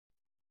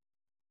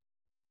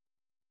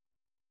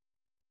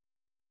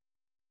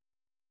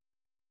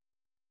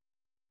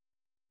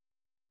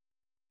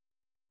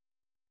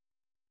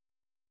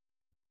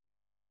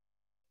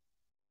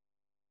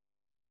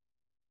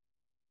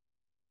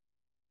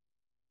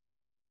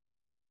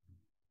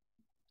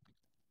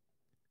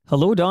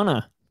Hello,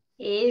 Donna.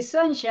 Hey,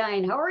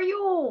 Sunshine, how are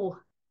you?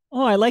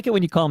 Oh, I like it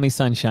when you call me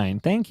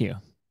Sunshine. Thank you.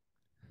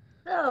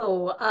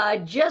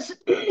 Just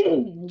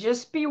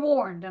just be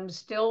warned, I'm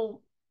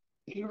still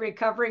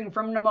recovering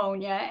from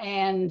pneumonia,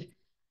 and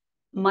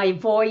my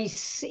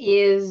voice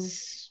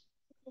is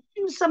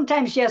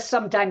sometimes yes,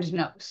 sometimes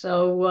no.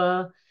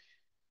 No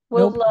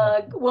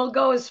We'll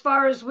go as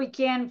far as we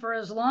can for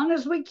as long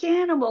as we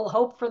can, and we'll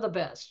hope for the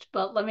best.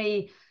 But let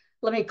me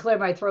clear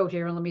my throat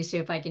here, and let me see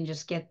if I can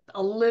just get a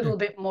Sure, little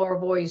bit more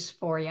voice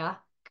for you, sure.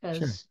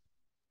 because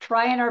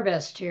trying our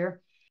best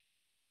here.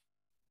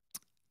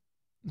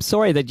 I'm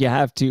sorry that you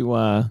have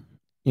to,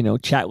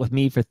 chat with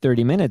me for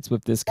 30 minutes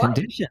with this What?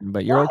 condition,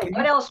 but you're Why? What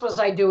okay. else was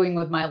I doing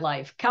with my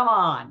life? Come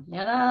on,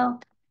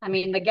 I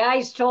mean, the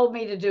guys told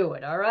me to do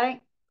it, all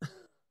right?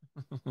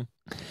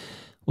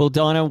 Well,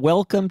 Donna,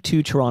 welcome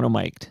to Toronto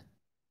Mic'd.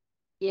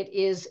 It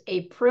is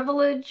a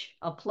privilege,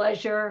 a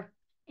pleasure,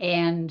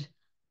 and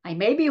I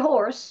may be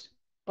hoarse,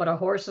 but a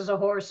horse is a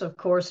horse, of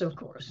course, of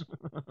course.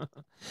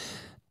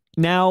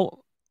 Now,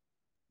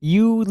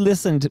 you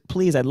listened,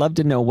 please, I'd love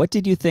to know what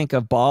did you think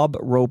of Bob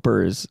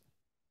Roper's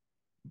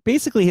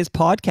basically his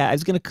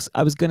podcast.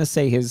 I was gonna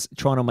say his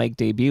Toronto Mike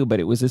debut, but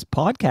it was his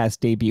podcast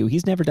debut.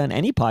 He's never done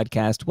any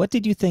podcast. What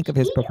did you think of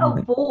his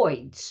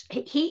performance?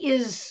 He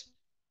is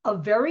a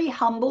very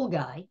humble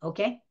guy,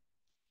 okay?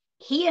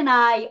 He and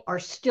I are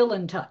still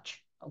in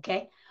touch.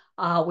 Okay.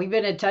 We've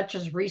been in touch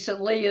as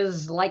recently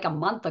as like a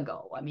month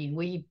ago. I mean,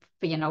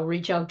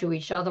 reach out to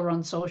each other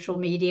on social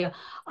media.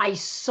 I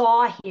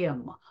saw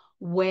him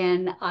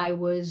when I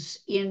was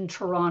in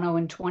Toronto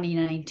in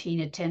 2019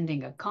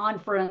 attending a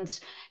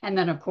conference. And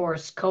then, of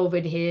course,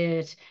 COVID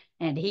hit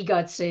and he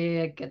got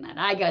sick and then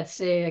I got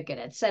sick and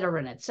et cetera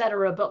and et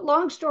cetera. But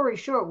long story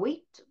short,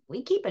 we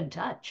keep in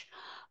touch.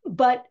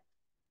 But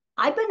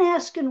I've been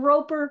asking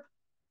Roper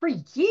for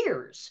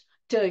years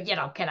to,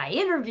 can I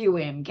interview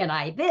him? Can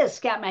I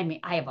this?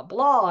 I have a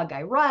blog,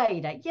 I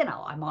write,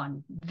 I'm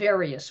on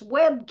various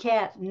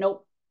webcasts.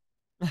 Nope,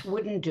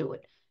 wouldn't do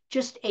it.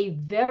 Just a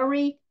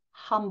very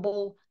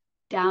humble,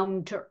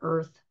 down to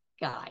earth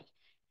guy.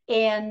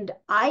 And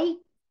I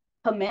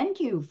commend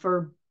you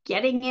for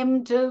getting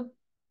him to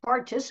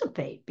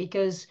participate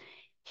because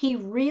he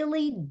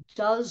really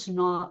does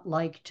not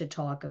like to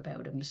talk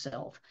about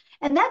himself.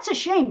 And that's a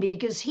shame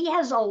because he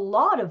has a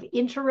lot of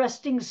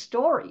interesting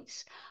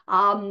stories.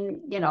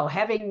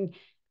 Having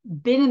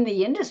been in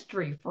the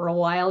industry for a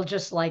while,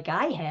 just like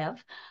I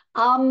have,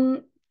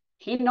 um,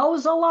 he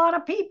knows a lot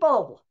of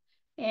people.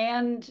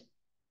 And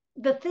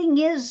the thing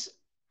is,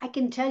 I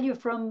can tell you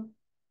from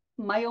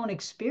my own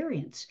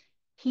experience,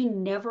 he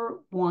never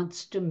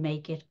wants to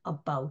make it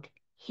about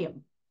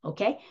him.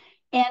 Okay.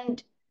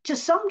 And to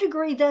some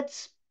degree,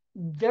 that's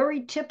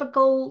very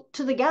typical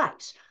to the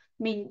guys.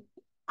 I mean,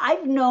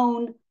 I've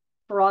known,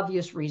 for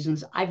obvious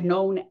reasons, I've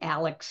known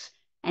Alex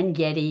and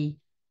Getty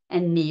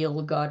and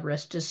Neil, God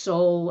rest his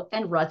soul,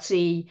 and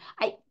Rutsy,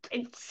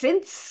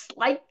 since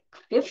like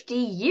 50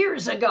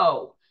 years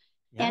ago.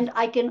 Yeah. And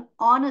I can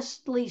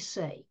honestly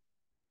say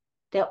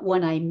that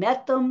when I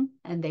met them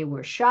and they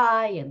were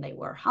shy and they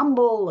were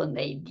humble and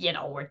they,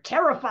 were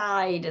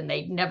terrified and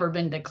they'd never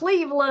been to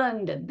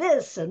Cleveland and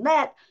this and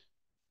that.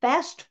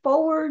 Fast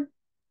forward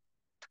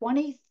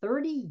 20,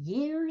 30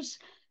 years,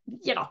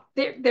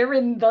 they're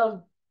in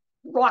the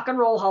Rock and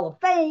Roll Hall of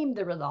Fame,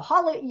 they're in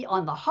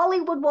on the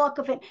Hollywood Walk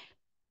of Fame.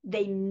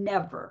 They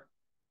never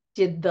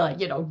did the,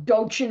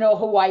 don't you know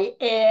who I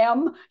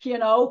am?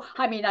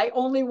 I mean, I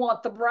only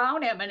want the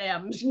brown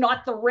M&Ms,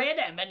 not the red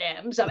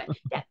M&Ms. I mean,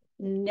 yeah,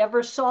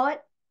 never saw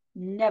it,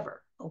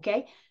 never.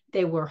 Okay.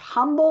 They were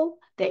humble.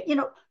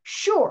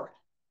 Sure,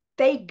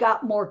 they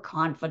got more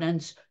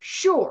confidence.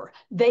 Sure,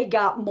 they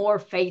got more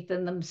faith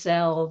in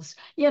themselves,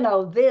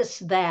 this,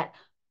 that,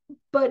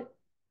 but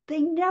they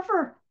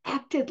never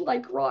acted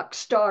like rock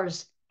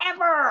stars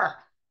ever.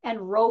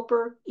 And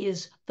Roper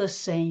is the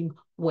same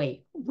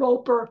way.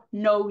 Roper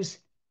knows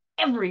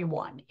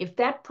everyone. If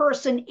that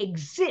person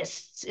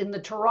exists in the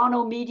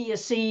Toronto media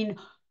scene,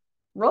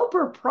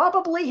 Roper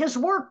probably has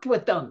worked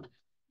with them,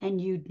 and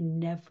you'd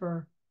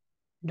never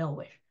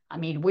know it. I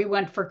mean, we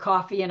went for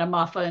coffee and a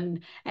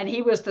muffin, and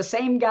he was the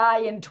same guy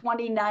in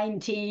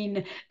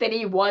 2019 that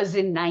he was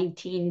in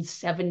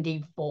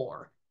 1974.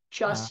 Wow.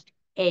 Just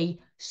a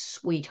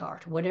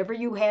sweetheart. Whatever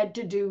you had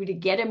to do to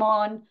get him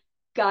on,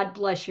 God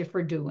bless you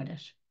for doing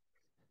it.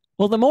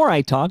 Well, the more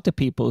I talk to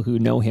people who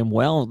know him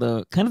well,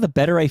 the kind of the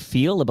better I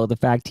feel about the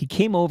fact he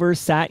came over,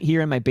 sat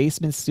here in my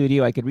basement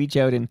studio. I could reach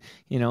out and,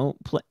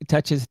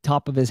 touch his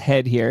top of his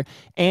head here.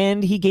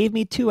 And he gave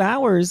me 2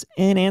 hours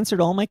and answered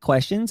all my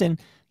questions. And,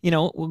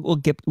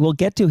 we'll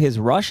get to his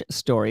Rush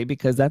story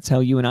because that's how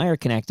you and I are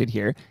connected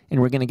here. And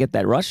we're going to get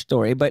that Rush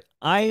story. But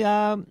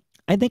I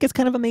think it's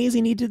kind of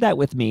amazing he did that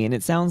with me. And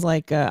it sounds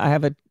like I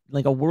have a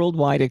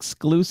worldwide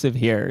exclusive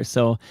here.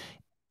 So,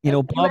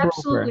 You Bob Roper.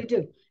 absolutely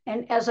do.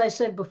 And as I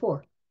said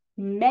before,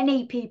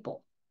 many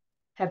people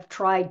have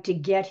tried to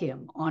get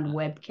him on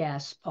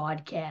webcasts,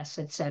 podcasts,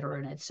 et cetera,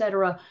 and et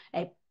cetera.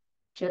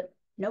 Just,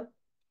 nope,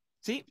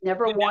 See,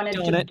 Never you've wanted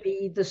now to done it.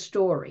 be the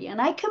story.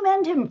 And I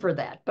commend him for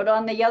that. But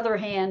on the other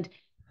hand,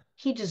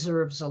 he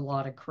deserves a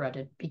lot of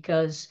credit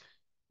because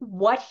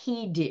what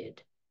he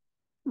did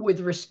with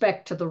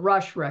respect to the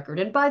Rush record,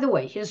 and by the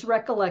way, his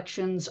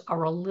recollections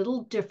are a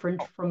little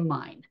different from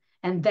mine,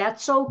 and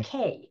that's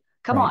okay.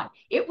 Come Right. on,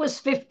 it was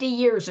 50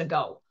 years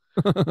ago.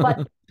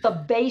 But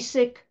the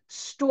basic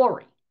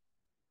story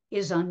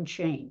is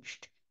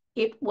unchanged.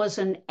 It was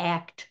an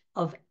act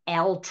of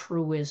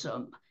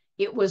altruism.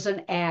 It was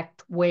an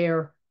act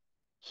where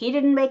he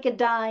didn't make a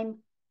dime.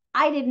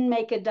 I didn't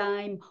make a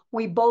dime.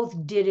 We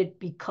both did it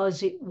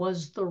because it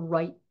was the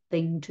right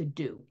thing to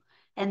do.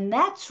 And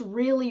that's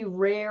really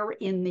rare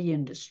in the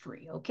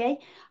industry, okay?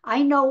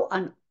 I know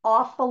an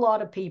awful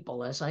lot of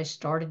people, as I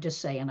started to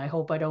say, and I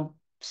hope I don't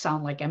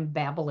sound like I'm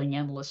babbling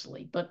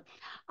endlessly, but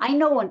I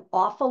know an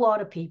awful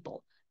lot of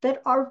people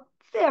that are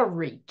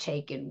very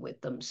taken with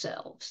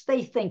themselves.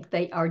 They think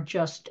they are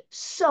just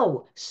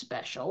so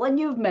special. And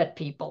you've met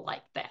people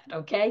like that,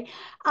 okay?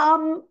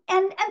 And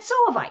so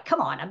have I.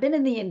 Come on, I've been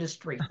in the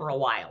industry for a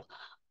while.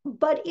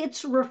 But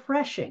it's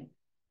refreshing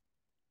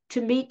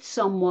to meet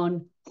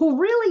someone who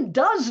really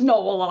does know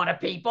a lot of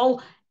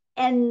people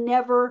and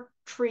never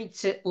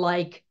treats it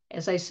like,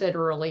 as I said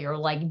earlier,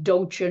 like,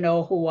 don't you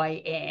know who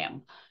I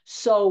am?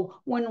 So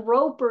when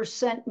Roper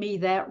sent me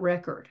that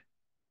record,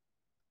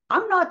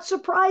 I'm not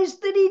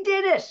surprised that he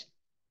did it.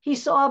 He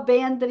saw a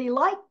band that he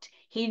liked.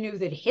 He knew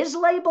that his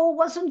label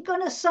wasn't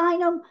going to sign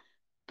him,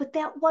 but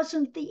that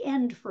wasn't the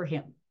end for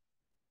him.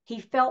 He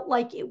felt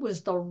like it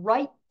was the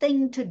right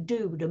thing to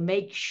do to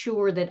make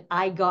sure that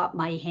I got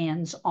my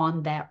hands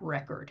on that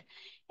record.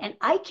 And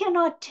I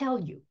cannot tell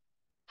you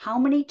how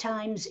many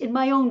times in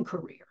my own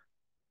career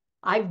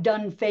I've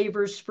done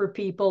favors for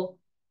people,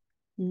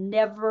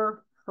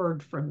 never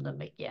heard from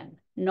them again,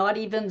 not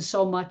even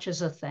so much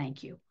as a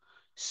thank you.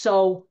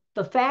 So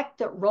the fact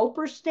that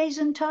Roper stays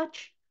in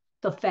touch,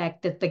 the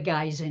fact that the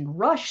guys in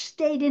Rush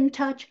stayed in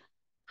touch,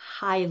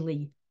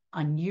 highly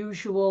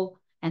unusual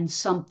and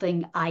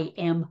something I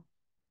am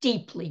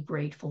deeply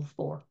grateful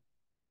for.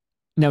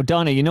 Now,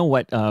 Donna, you know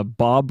what?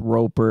 Bob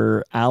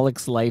Roper,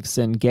 Alex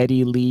Lifeson,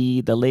 Geddy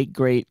Lee, the late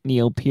great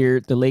Neil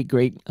Peart, the late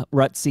great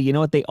Rutsey, you know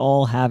what they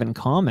all have in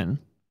common?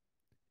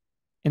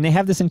 And they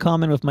have this in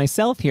common with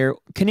myself here.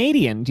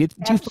 Canadian. Do you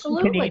find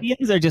Absolutely.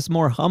 Canadians are just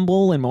more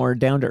humble and more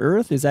down to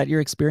earth? Is that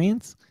your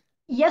experience?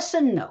 Yes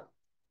and no.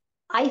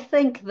 I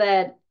think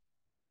that,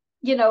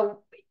 you know,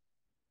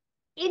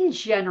 in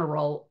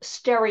general,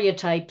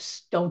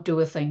 stereotypes don't do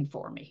a thing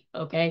for me.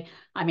 Okay.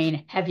 I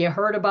mean, have you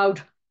heard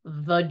about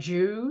the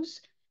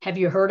Jews? Have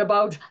you heard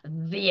about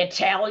the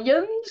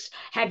Italians?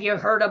 Have you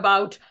heard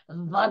about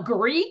the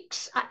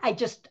Greeks? I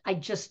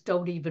just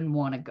don't even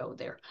want to go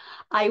there.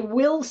 I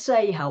will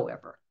say,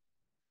 however,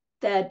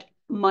 that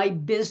my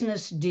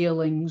business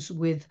dealings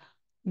with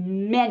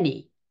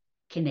many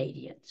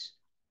Canadians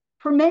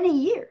for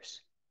many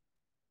years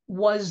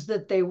was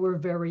that they were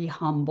very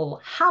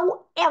humble.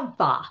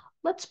 However,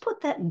 let's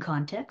put that in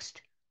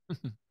context.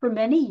 For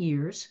many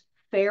years,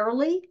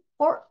 fairly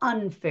or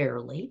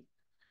unfairly,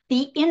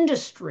 the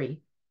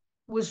industry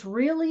was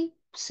really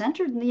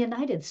centered in the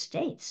United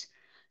States,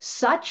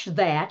 such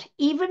that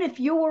even if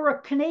you were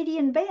a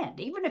Canadian band,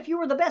 even if you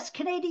were the best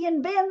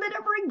Canadian band that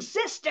ever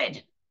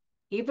existed,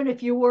 even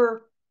if you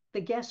were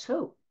the guess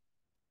who,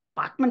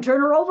 Bachman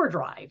Turner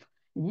Overdrive,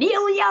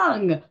 Neil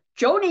Young,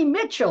 Joni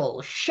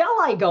Mitchell, Shall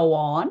I Go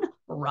On,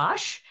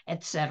 Rush,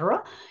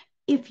 etc.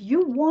 If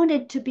you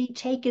wanted to be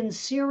taken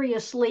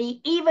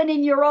seriously, even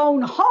in your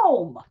own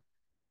home,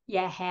 you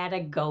had to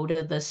go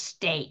to the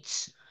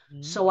States.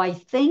 Mhm. So I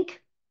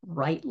think,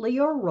 rightly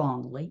or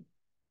wrongly,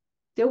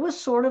 there was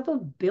sort of a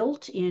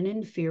built in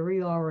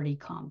inferiority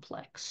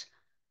complex.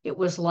 It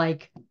was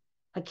like,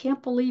 I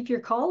can't believe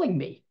you're calling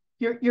me.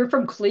 You're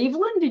from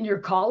Cleveland and you're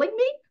calling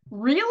me?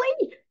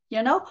 Really?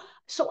 You know?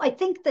 So I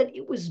think that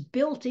it was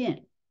built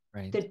in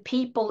Right. that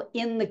people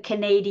in the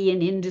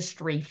Canadian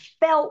industry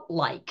felt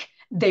like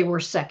they were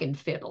second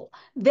fiddle.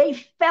 They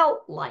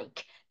felt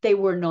like they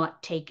were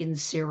not taken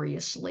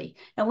seriously.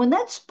 And when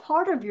that's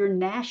part of your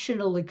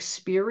national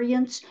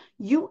experience,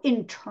 you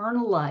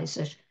internalize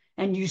it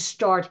and you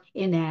start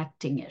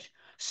enacting it.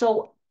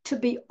 So, to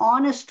be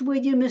honest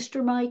with you,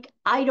 Mr. Mike,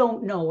 I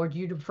don't know, or do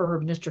you prefer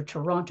Mr.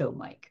 Toronto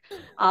Mike?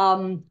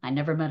 I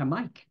never met a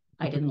Mike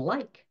I didn't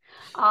like.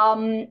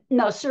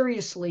 No,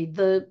 seriously,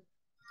 the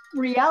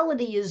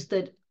reality is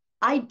that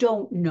I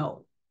don't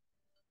know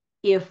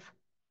if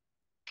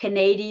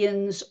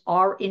Canadians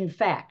are, in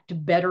fact,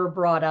 better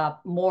brought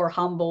up, more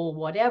humble,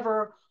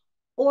 whatever,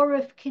 or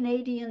if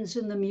Canadians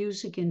in the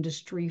music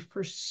industry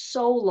for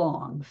so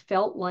long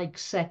felt like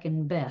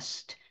second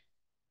best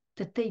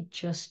that they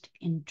just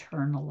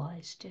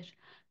internalized it.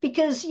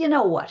 Because you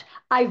know what?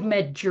 I've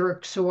met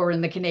jerks who are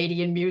in the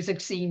Canadian music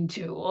scene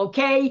too,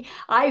 okay?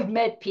 I've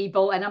met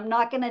people, and I'm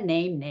not going to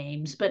name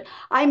names, but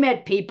I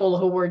met people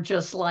who were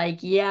just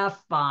like, yeah,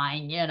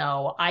 fine,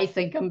 I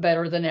think I'm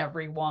better than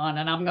everyone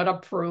and I'm going to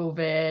prove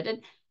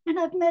it. And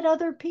I've met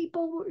other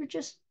people who are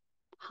just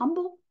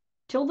humble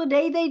till the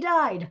day they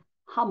died.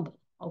 Humble,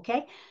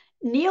 okay?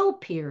 Neil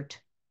Peart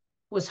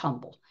was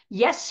humble.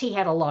 Yes, he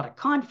had a lot of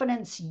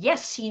confidence.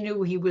 Yes, he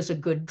knew he was a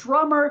good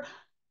drummer.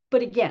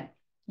 But again,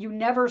 you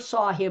never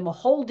saw him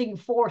holding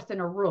forth in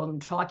a room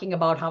talking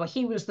about how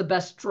he was the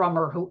best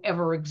drummer who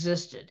ever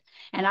existed.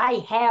 And I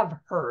have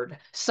heard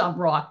some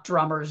rock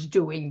drummers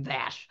doing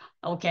that.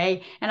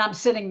 Okay. And I'm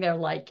sitting there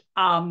like,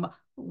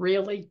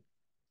 really?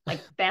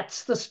 Like,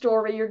 that's the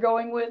story you're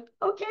going with?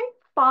 Okay,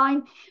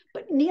 fine.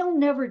 But Neil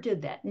never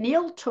did that.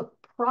 Neil took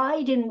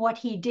pride in what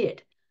he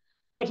did,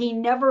 but he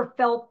never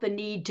felt the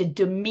need to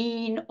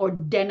demean or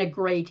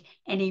denigrate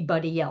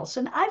anybody else.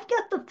 And I've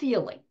got the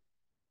feeling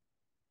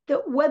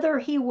that whether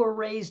he were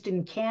raised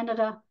in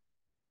Canada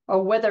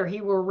or whether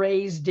he were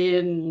raised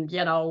in,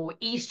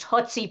 East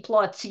Hutsy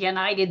Plutz,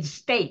 United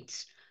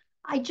States,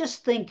 I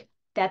just think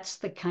that's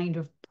the kind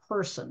of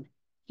person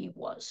he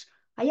was.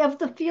 I have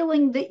the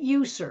feeling that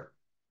you, sir,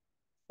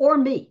 or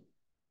me,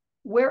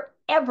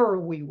 wherever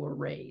we were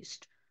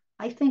raised,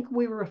 I think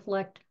we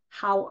reflect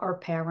how our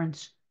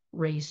parents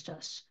raised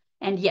us.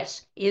 And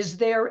yes, is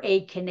there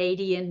a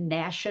Canadian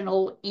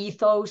national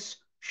ethos?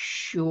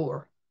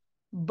 Sure.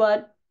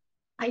 But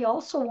I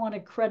also want to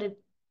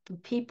credit the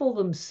people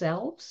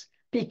themselves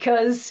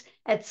because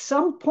at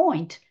some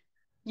point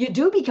you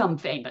do become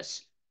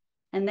famous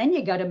and then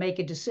you got to make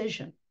a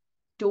decision.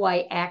 Do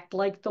I act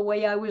like the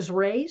way I was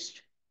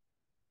raised?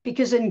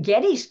 Because in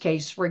Getty's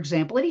case, for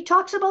example, and he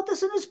talks about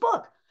this in his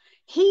book,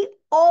 he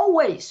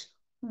always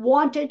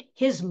wanted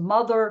his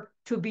mother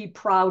to be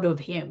proud of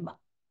him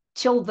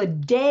till the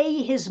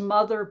day his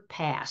mother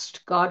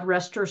passed. God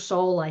rest her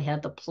soul. I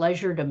had the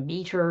pleasure to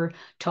meet her,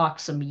 talk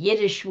some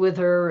Yiddish with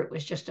her. It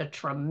was just a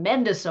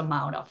tremendous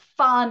amount of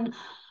fun.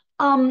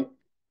 Um,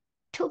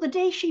 till the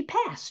day she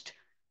passed.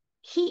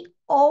 He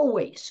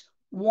always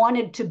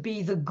wanted to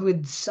be the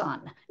good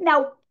son.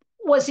 Now,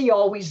 was he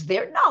always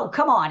there? No,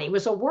 come on. He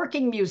was a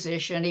working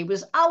musician. He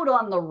was out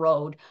on the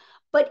road.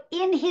 But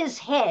in his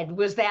head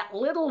was that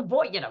little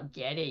boy,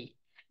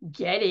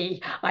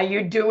 Getty, are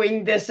you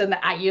doing this? And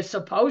are you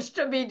supposed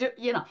to be,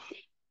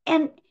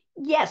 And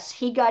yes,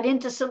 he got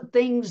into some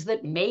things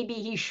that maybe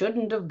he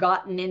shouldn't have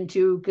gotten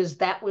into because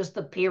that was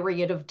the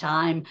period of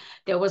time.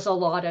 There was a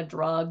lot of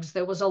drugs.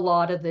 There was a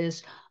lot of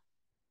this,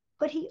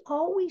 but he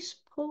always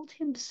pulled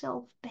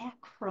himself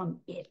back from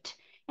it.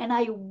 And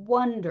I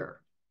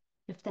wonder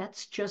if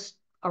that's just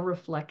a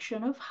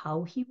reflection of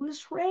how he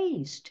was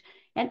raised.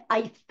 And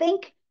I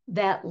think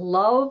that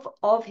love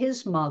of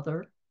his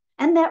mother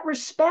and that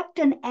respect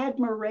and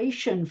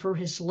admiration for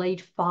his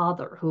late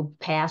father, who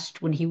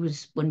passed when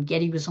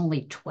Getty was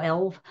only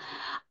 12,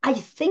 I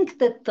think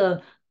that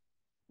the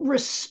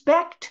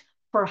respect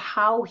for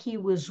how he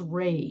was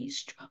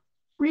raised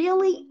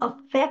really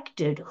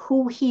affected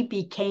who he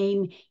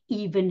became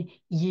even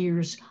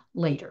years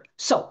later.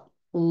 So,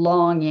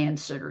 long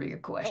answer to your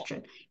Oh,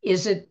 question.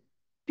 Is it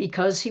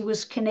because he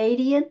was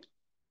Canadian?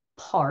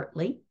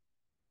 Partly.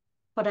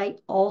 But I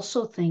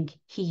also think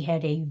he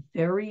had a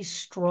very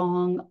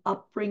strong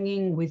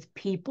upbringing with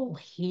people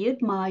he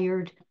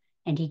admired,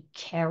 and he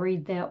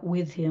carried that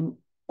with him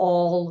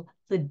all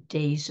the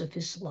days of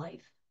his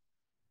life.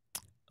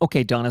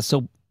 okay, Donna.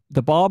 So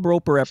the Bob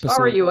Roper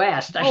Sorry episode. you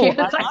asked. Oh, It's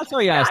like, I'm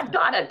sorry you asked. God,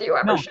 Donna, do you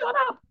ever No, shut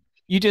up?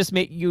 you just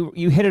made you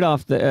hit it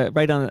off the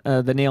right on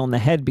the nail on the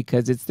head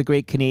because it's the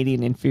great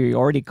Canadian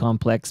inferiority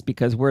complex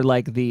because we're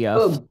like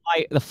Boom,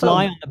 the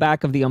fly boom. on the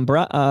back of the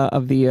umbrella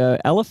of the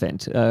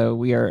elephant.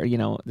 We are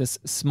this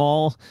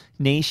small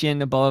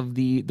nation above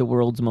the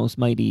world's most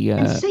mighty.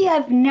 And see,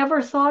 I've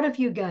never thought of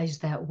you guys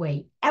that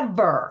way,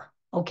 ever.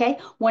 Okay.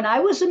 When I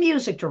was a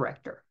music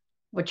director,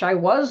 which I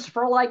was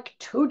for like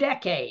 2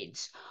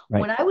 decades, Right.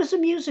 when I was a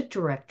music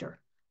director,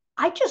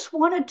 I just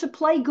wanted to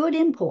play good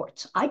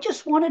imports. I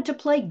just wanted to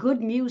play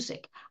good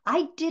music.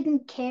 I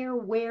didn't care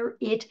where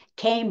it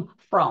came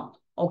from.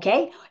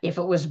 Okay. If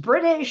it was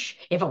British,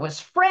 if it was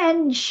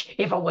French,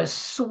 if it was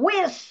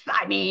Swiss,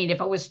 I mean,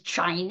 if it was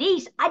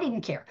Chinese, I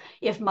didn't care.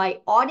 If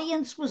my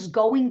audience was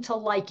going to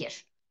like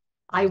it,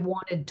 I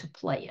wanted to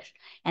play it.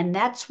 And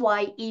that's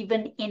why,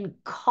 even in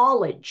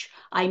college,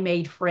 I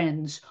made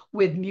friends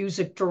with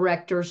music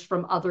directors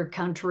from other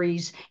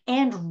countries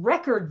and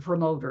record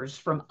promoters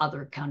from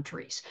other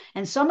countries.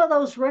 And some of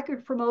those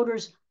record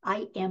promoters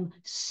I am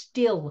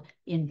still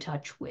in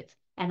touch with.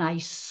 And I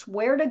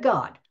swear to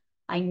God,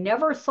 I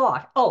never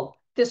thought, oh,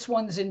 this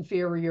one's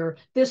inferior,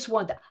 this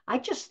one. I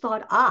just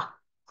thought,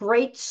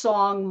 great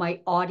song. My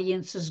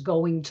audience is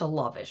going to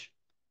love it.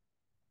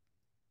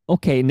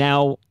 Okay,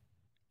 now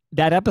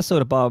that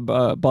episode of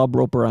Bob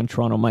Roper on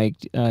Toronto Mike,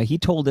 he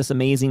told this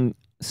amazing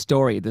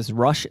story, this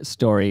Rush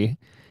story,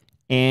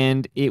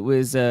 and it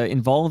was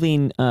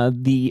involving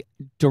the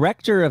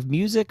director of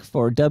music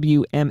for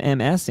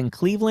WMMS in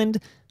Cleveland,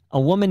 a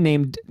woman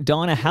named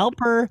Donna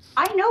Halper.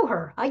 I know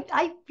her.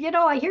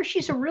 I hear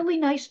she's a really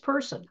nice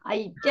person.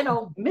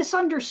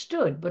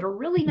 Misunderstood, but a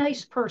really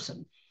nice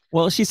person.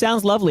 Well, she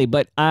sounds lovely,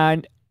 but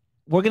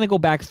we're going to go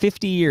back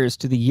 50 years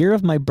to the year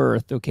of my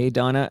birth. Okay,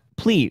 Donna,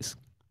 please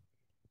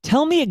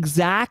Tell me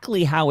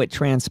exactly how it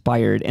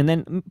transpired, and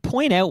then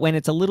point out when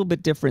it's a little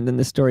bit different than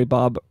the story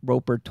Bob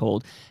Roper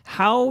told.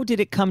 How did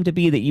it come to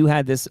be that you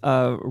had this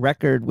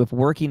record with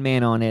Working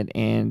Man on it,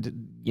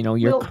 and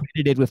you're Well,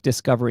 credited with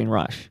discovering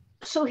Rush?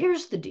 so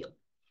here's the deal.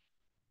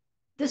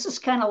 This is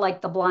kind of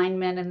like the blind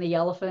men and the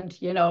elephant.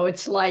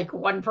 It's like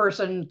one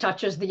person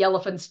touches the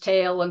elephant's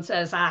tail and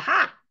says,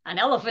 aha, an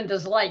elephant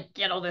is like,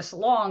 this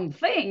long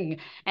thing.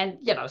 And,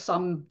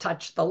 some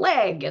touch the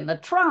leg and the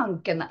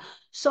trunk.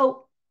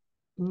 So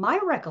my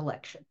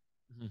recollection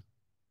Mhm.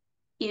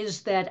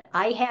 is that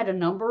I had a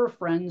number of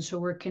friends who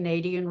were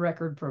Canadian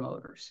record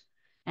promoters.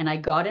 And I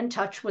got in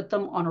touch with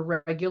them on a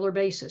regular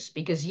basis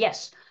because,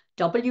 yes,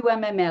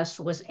 WMMS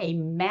was a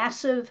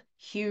massive,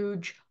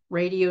 huge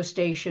radio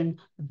station,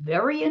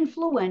 very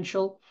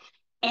influential.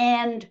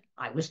 And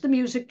I was the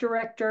music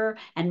director,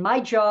 and my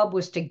job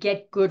was to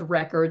get good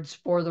records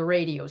for the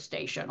radio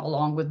station,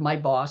 along with my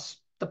boss,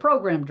 the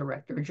program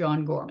director,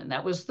 John Gorman.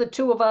 That was the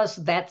two of us.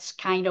 That's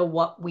kind of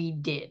what we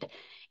did.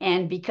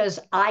 And because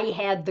I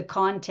had the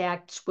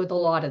contacts with a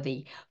lot of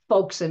the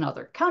folks in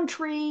other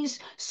countries,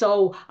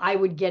 so I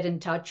would get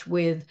in touch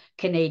with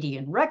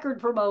Canadian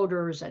record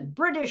promoters and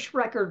British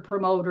record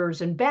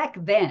promoters. And back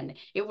then,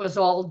 it was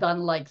all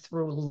done like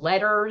through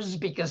letters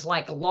because,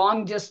 like,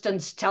 long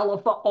distance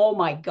telephone, oh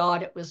my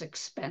God, it was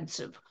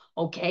expensive.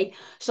 Okay.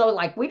 So,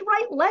 like, we'd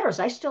write letters.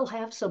 I still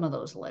have some of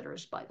those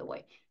letters, by the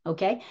way.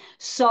 Okay.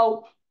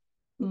 So,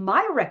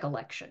 my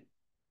recollection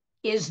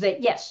is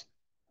that yes,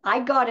 I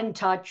got in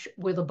touch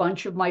with a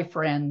bunch of my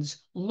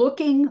friends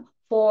looking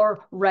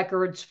for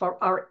records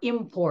for our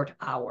import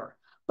hour.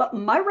 But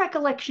my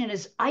recollection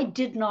is I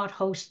did not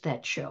host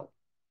that show.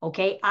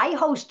 Okay. I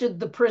hosted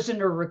the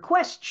prisoner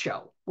request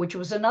show, which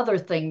was another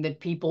thing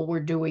that people were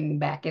doing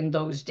back in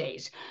those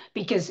days,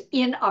 because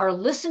in our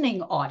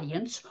listening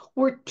audience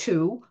were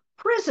two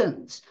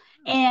prisons.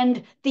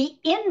 And the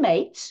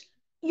inmates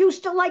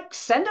used to like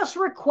send us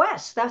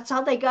requests. That's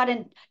how they got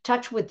in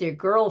touch with their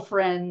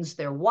girlfriends,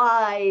 their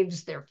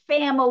wives, their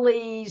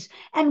families,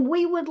 and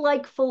we would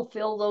like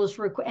fulfill those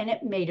requests. And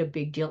it made a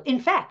big deal. In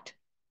fact,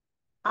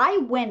 I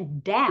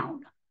went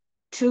down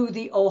to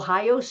the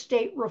Ohio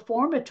State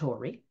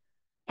Reformatory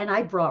and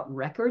I brought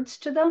records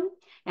to them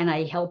and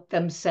I helped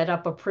them set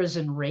up a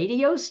prison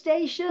radio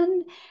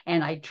station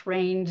and I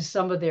trained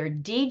some of their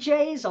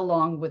DJs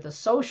along with a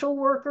social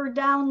worker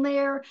down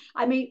there.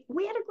 I mean,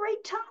 we had a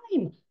great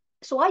time.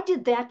 So I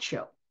did that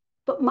show.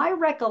 But my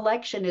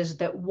recollection is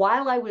that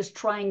while I was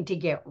trying to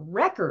get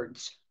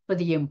records for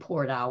the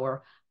import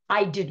hour,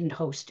 I didn't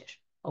host it.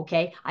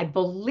 Okay. I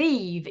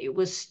believe it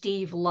was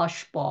Steve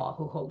Lushbaugh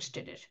who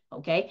hosted it.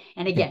 Okay.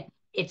 And Okay. again,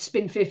 it's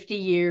been 50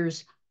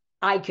 years.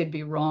 I could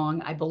be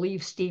wrong. I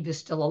believe Steve is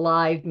still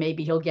alive.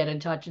 Maybe he'll get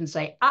in touch and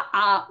say,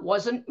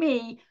 wasn't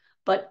me.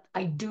 But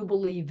I do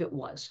believe it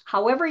was.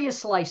 However, you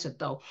slice it,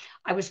 though,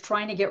 I was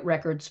trying to get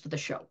records for the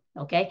show.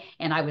 Okay.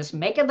 And I was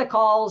making the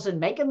calls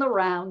and making the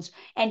rounds.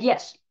 And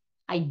yes,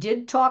 I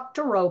did talk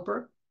to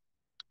Roper,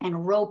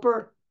 and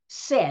Roper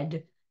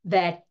said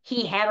that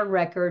he had a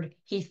record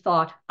he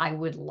thought I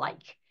would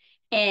like.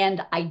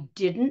 And I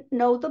didn't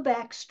know the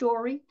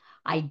backstory.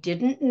 I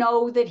didn't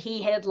know that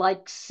he had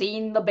like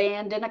seen the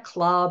band in a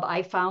club.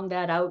 I found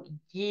that out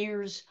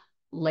years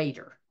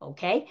later.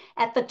 Okay.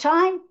 At the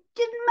time,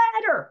 didn't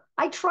matter.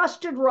 I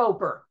trusted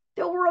Roper.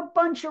 There were a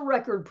bunch of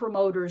record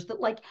promoters that,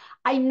 like,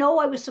 I know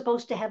I was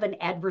supposed to have an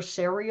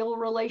adversarial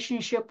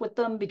relationship with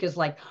them because,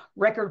 like,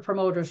 record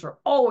promoters are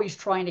always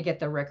trying to get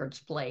their records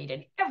played,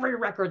 and every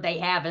record they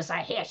have is a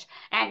hit.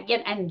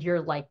 And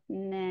you're like,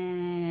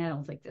 nah, I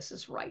don't think this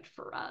is right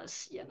for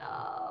us.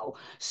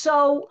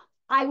 So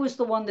I was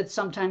the one that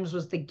sometimes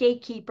was the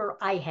gatekeeper.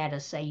 I had to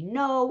say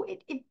no.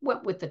 It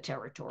went with the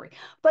territory.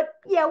 But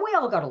yeah, we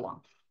all got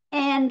along.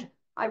 And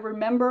I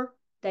remember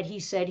that he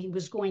said he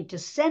was going to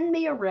send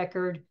me a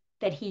record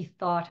that he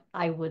thought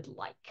I would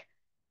like.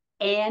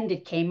 And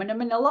it came in a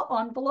manila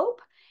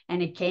envelope,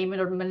 and it came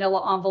in a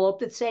manila envelope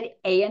that said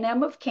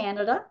A&M of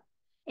Canada.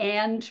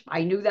 And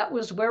I knew that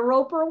was where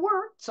Roper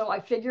worked, so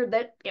I figured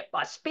that it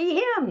must be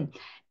him.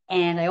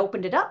 And I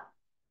opened it up,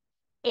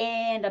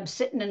 and I'm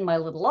sitting in my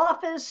little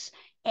office,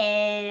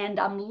 and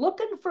I'm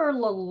looking for the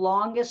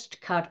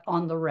longest cut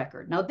on the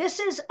record. Now,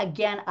 this is,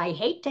 again, I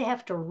hate to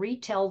have to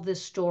retell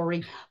this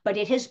story, but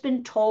it has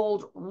been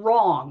told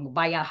wrong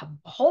by a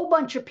whole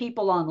bunch of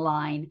people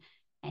online,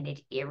 and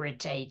it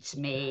irritates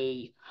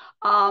me.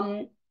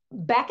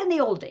 Back in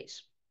the old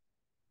days,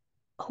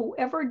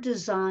 whoever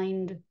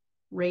designed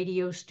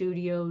radio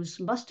studios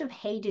must have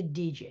hated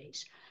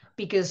DJs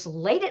because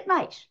late at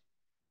night,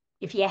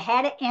 if you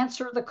had to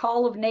answer the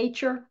call of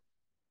nature,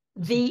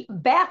 the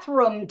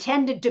bathroom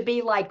tended to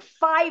be like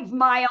 5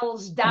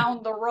 miles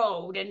down the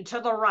road and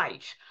to the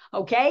right.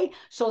 Okay.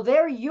 So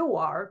there you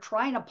are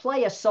trying to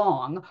play a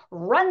song,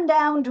 run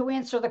down to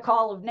answer the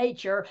call of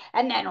nature,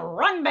 and then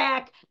run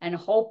back and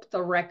hope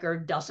the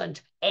record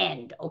doesn't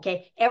end.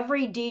 Okay.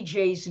 Every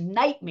DJ's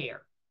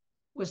nightmare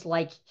was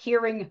like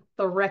hearing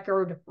the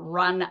record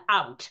run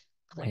out.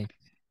 Right. Click,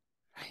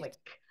 Right. click,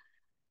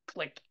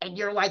 click, and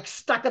you're like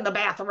stuck in the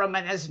bathroom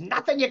and there's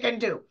nothing you can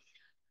do.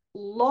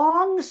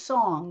 Long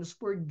songs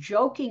were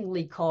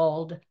jokingly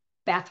called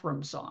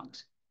bathroom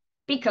songs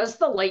because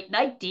the late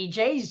night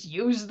DJs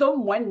used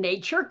them when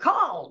nature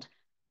called.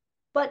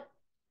 But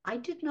I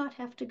did not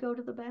have to go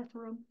to the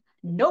bathroom.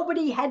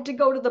 Nobody had to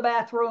go to the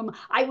bathroom.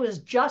 I was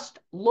just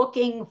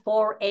looking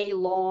for a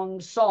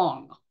long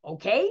song,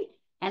 okay?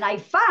 And I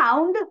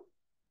found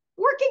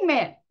Working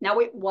Man. Now,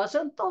 it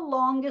wasn't the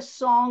longest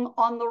song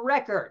on the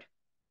record,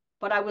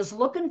 but I was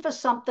looking for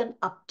something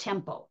up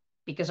tempo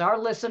because our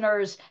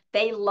listeners,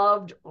 they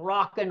loved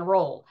rock and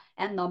roll.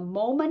 And the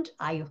moment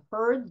I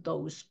heard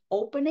those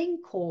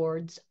opening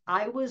chords,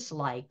 I was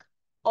like,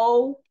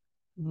 oh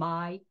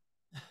my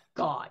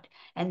God.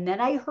 And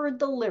then I heard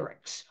the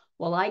lyrics.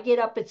 Well, I get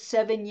up at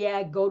 7,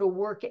 yeah, go to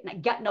work, and I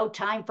got no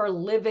time for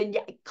living.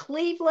 Yeah.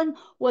 Cleveland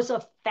was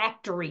a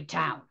factory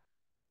town.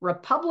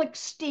 Republic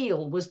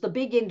Steel was the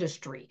big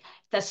industry.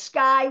 The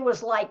sky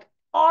was like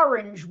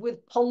orange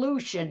with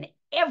pollution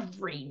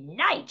every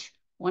night.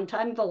 One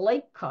time the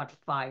lake caught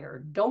fire.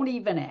 Don't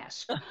even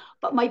ask.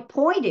 But my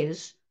point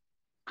is,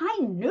 I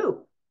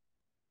knew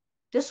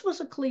this was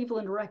a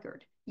Cleveland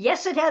record.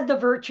 Yes, it had the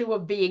virtue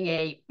of being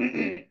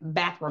a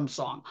bathroom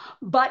song,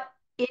 but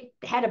it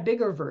had a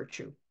bigger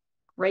virtue.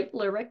 Great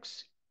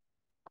lyrics,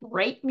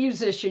 great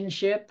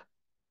musicianship.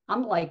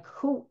 I'm like,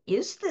 who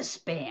is this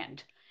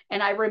band?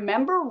 And I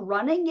remember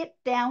running it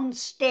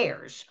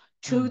downstairs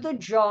to Mm. the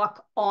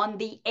jock on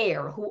the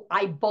air, who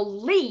I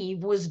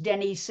believe was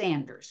Denny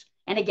Sanders.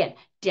 And again,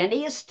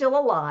 Denny is still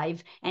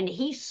alive, and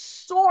he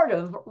sort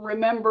of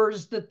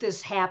remembers that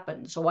this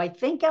happened. So I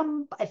think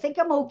I'm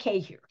okay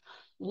here.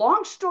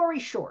 Long story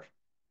short,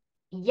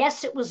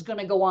 yes, it was going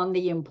to go on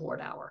the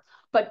import hour,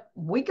 but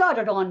we got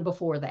it on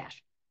before that,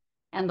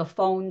 and the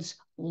phones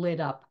lit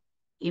up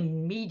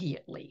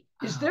immediately.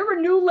 Is Oh. there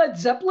a new Led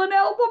Zeppelin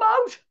album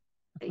out?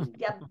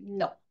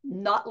 No,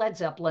 not Led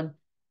Zeppelin.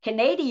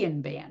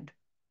 Canadian band,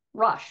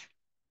 Rush.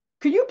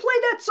 Can you play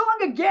that song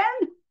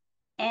again?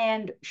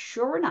 And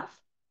sure enough,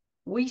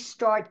 we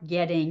start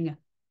getting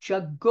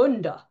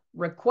Jagunda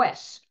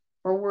requests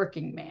for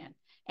Working Man.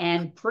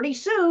 And pretty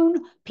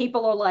soon,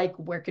 people are like,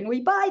 where can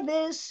we buy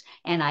this?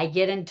 And I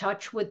get in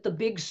touch with the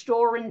big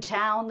store in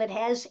town that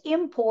has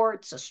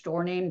imports, a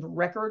store named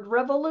Record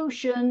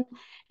Revolution.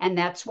 And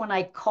that's when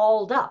I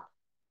called up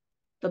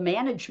the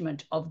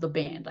management of the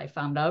band. I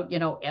found out,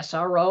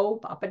 SRO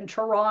up in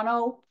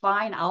Toronto,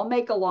 fine, I'll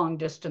make a long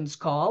distance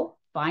call,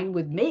 fine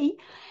with me.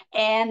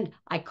 And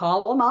I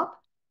call them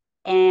up,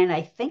 and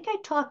I think I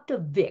talked to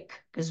Vic,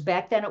 because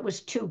back then it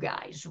was two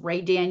guys,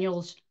 Ray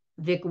Daniels,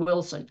 Vic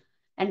Wilson.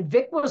 And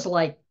Vic was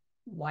like,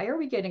 why are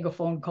we getting a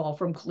phone call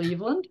from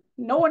Cleveland?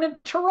 No one in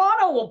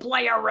Toronto will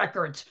play our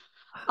records.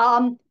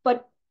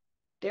 But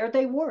there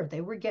they were. They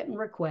were getting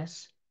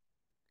requests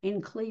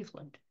in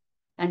Cleveland.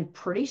 And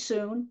pretty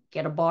soon,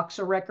 get a box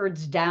of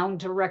records down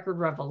to Record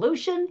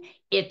Revolution.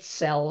 It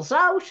sells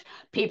out.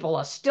 People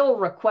are still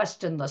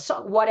requesting the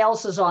song. What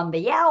else is on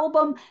the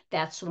album?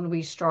 That's when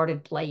we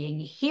started playing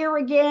Here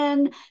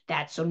Again.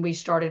 That's when we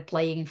started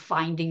playing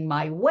Finding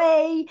My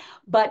Way.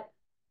 But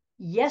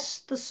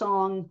yes, the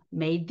song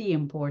made the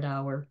import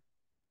hour.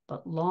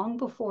 But long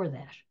before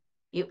that,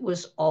 it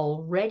was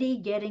already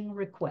getting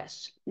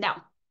requests.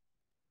 Now,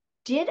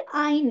 did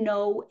I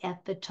know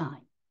at the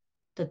time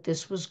that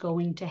this was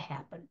going to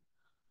happen?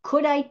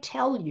 Could I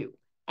tell you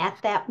at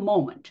that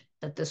moment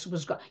that this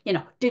was going,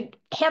 did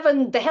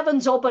the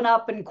heavens open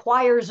up and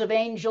choirs of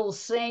angels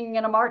sing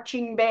and a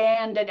marching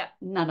band and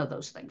none of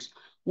those things?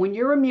 When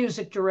you're a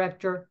music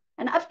director,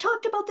 and I've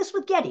talked about this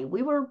with Getty,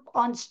 we were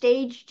on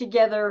stage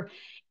together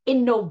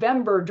in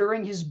November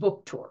during his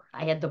book tour.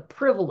 I had the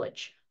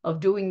privilege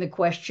of doing the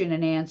question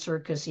and answer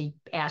because he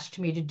asked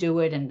me to do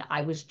it, and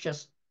I was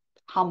just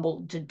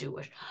humbled to do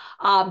it.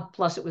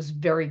 Plus, it was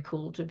very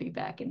cool to be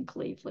back in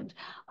Cleveland.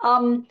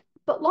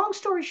 But long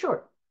story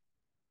short,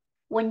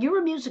 when you're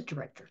a music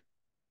director,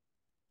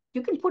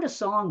 you can put a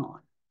song on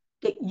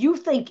that you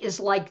think is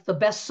like the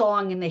best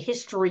song in the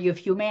history of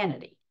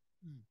humanity.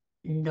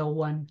 No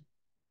one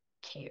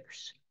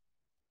cares.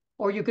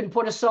 Or you can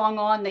put a song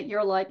on that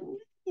you're like,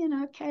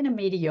 kind of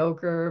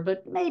mediocre,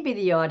 but maybe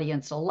the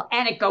audience will,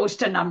 and it goes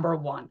to number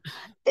one.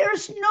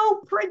 There's no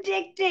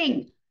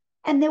predicting.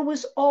 And there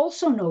was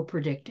also no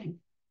predicting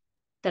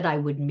that I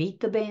would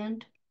meet the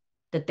band,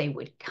 that they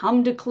would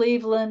come to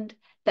Cleveland,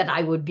 that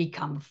I would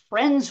become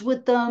friends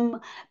with them,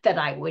 that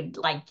I would,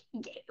 like,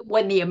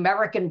 when the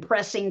American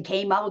pressing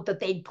came out, that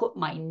they'd put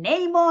my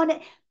name on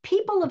it.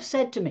 People have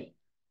said to me,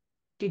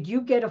 did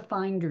you get a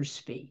finder's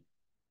fee?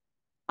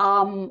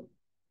 Um,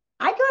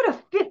 I got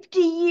a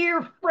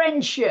 50-year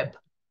friendship.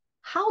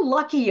 How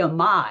lucky am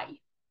I?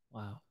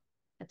 Wow.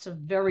 That's a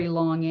very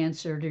long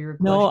answer to your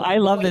No, question. I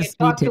love When you this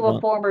talk to a detail.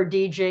 former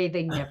DJ,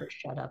 they never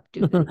shut up,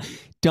 do they?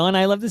 Don,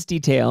 I love this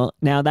detail.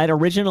 Now, that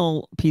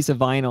original piece of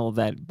vinyl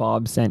that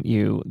Bob sent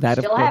you, that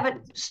of Still course. have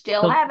it.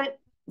 Still So, have it.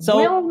 so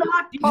Will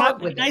not do you have, part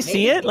can with I it.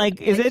 see Maybe it?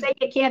 Like, is they it? say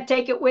you can't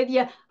take it with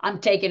you. I'm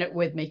taking it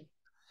with me.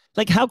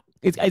 Like how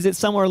is it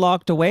somewhere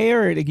locked away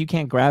or you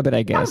can't grab it,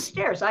 I guess?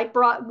 Downstairs.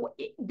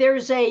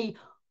 There's a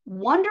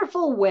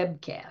wonderful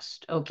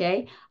webcast,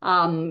 okay?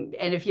 And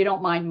if you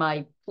don't mind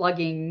my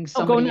plugging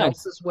Oh, go somebody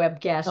nuts. else's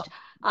webcast,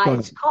 Oh, go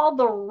it's nuts. called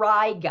The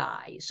Rye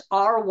Guys,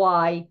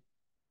 Ryguys.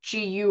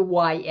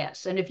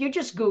 And if you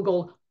just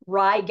Google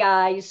Rye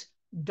Guys,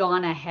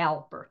 Donna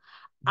Halper,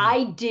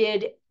 I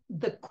did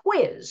the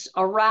quiz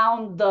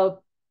around the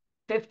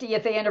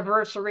 50th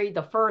anniversary,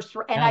 the first,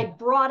 and Yeah. I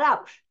brought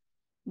out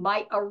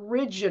my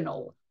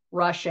original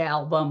Rush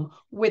album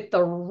with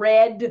the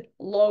red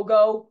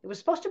logo. It was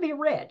supposed to be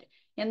red.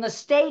 In the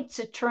States,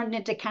 it turned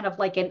into kind of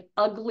like an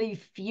ugly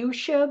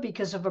fuchsia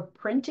because of a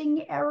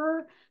printing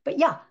error. But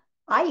yeah,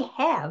 I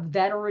have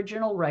that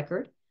original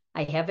record.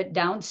 I have it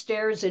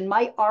downstairs in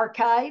my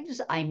archives.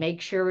 I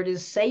make sure it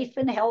is safe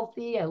and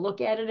healthy. I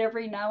look at it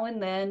every now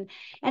and then.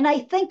 And I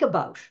think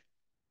about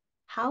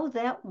how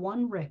that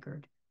one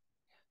record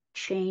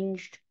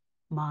changed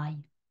my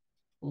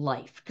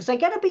life. Because I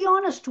got to be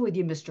honest with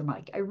you, Mr.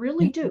 Mike, I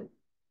really Yeah. do.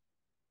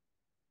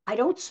 I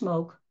don't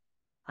smoke.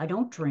 I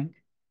don't drink.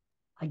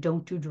 I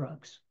don't do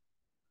drugs.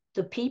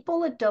 The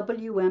people at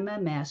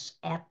WMMS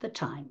at the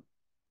time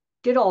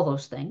did all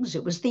those things.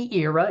 It was the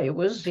era. It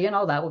was,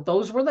 that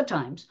those were the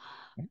times.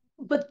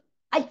 But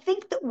I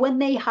think that when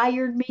they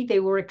hired me, they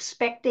were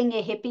expecting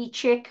a hippie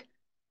chick.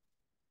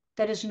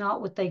 That is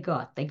not what they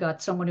got. They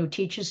got someone who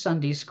teaches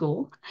Sunday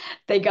school.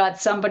 They got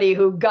somebody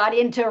who got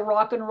into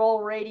rock and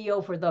roll radio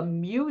for the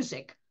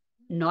music,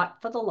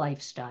 not for the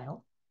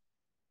lifestyle.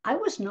 I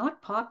was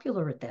not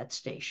popular at that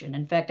station.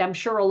 In fact, I'm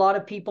sure a lot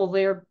of people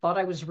there thought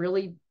I was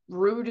really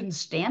rude and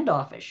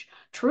standoffish.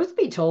 Truth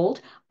be told,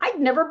 I'd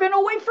never been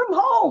away from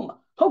home.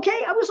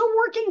 Okay, I was a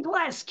working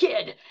class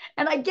kid,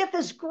 and I get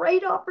this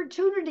great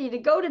opportunity to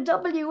go to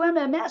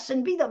WMMS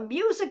and be the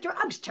music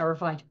director. I was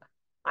terrified.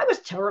 I was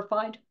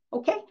terrified.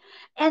 Okay,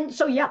 and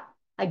so yeah,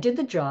 I did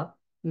the job.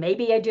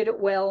 Maybe I did it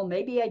well,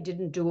 maybe I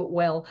didn't do it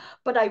well,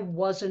 but I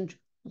wasn't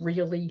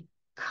really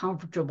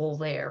comfortable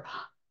there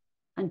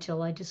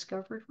until I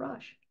discovered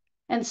Rush.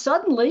 And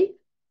suddenly,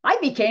 I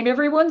became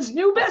everyone's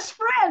new best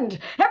friend.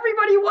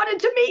 Everybody wanted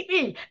to meet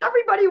me.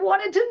 Everybody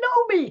wanted to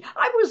know me.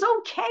 I was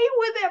okay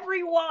with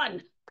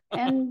everyone.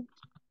 And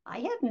I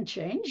hadn't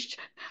changed,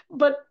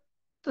 but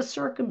the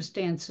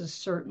circumstances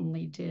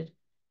certainly did.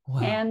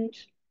 Wow. And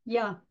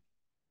yeah,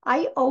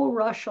 I owe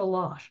Rush a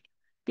lot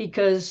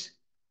because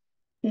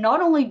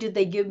not only did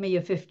they give me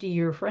a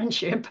 50-year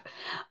friendship,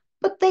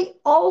 but they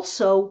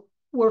also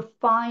were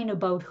fine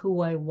about who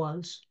I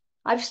was.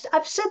 I've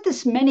said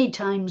this many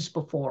times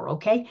before,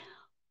 okay?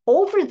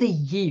 Over the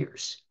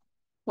years,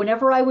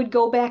 whenever I would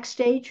go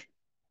backstage,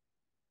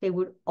 they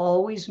would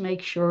always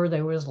make sure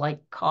there was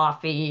like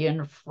coffee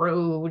and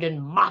fruit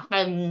and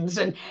muffins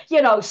and,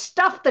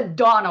 stuff that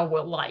Donna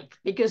will like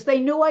because they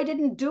knew I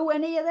didn't do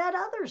any of that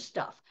other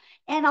stuff.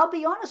 And I'll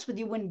be honest with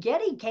you, when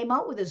Getty came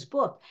out with his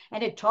book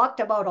and it talked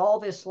about all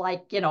this,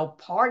 like,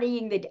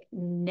 partying, they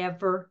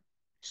never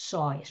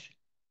saw it.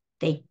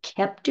 They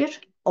kept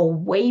it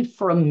away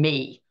from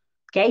me.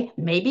 Okay.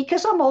 Maybe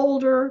because I'm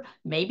older,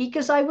 maybe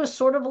because I was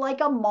sort of like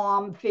a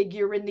mom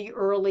figure in the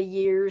early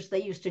years.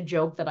 They used to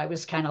joke that I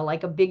was kind of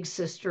like a big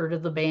sister to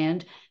the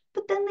band,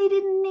 but then they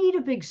didn't need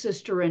a big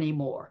sister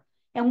anymore.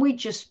 And we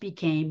just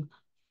became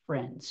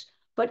friends.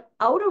 But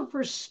out of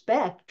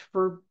respect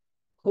for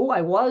who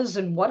I was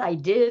and what I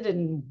did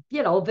and,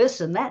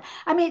 this and that.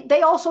 I mean,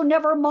 they also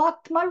never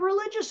mocked my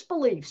religious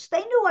beliefs.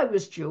 They knew I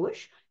was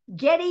Jewish.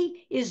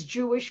 Getty is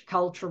Jewish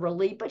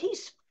culturally, but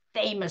he's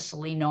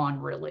famously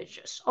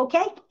non-religious,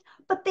 okay?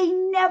 But they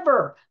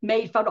never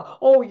made fun of,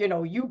 oh,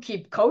 you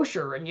keep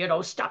kosher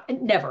and, stop.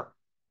 And never.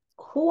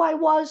 Who I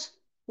was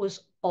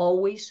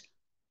always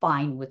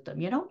fine with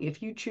them.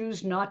 If you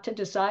choose not to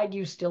decide,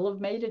 you still have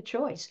made a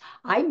choice.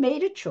 I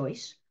made a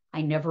choice.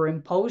 I never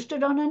imposed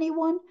it on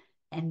anyone,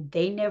 and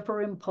they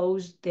never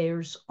imposed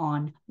theirs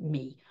on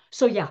me.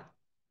 So, yeah,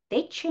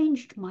 they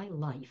changed my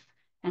life,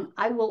 and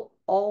I will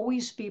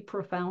always be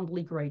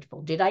profoundly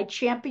grateful. Did I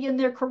champion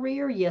their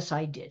career? Yes,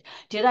 I did.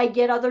 Did I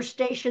get other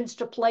stations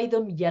to play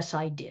them? Yes,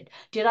 I did.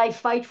 Did I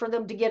fight for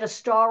them to get a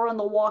star on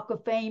the Walk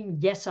of Fame?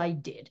 Yes, I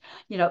did.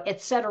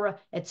 Et cetera,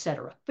 et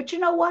cetera. But you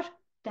know what?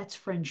 That's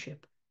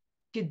friendship.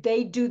 Did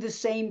they do the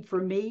same for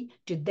me?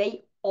 Did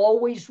they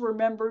always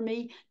remember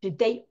me? Did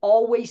they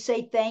always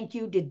say thank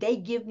you? Did they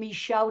give me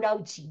shout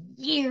outs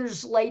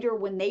years later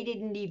when they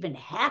didn't even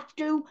have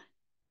to?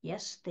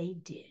 Yes, they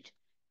did.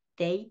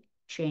 They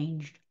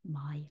changed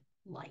my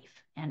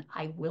life, and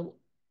I will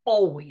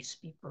always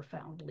be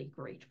profoundly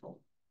grateful.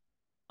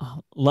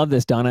 Oh, love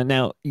this, Donna.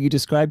 Now, you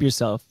describe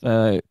yourself.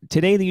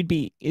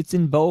 Today, it's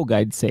in vogue,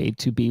 I'd say,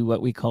 to be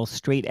what we call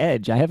straight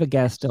edge. I have a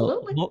guest, a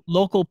Absolutely.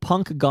 local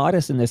punk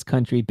goddess in this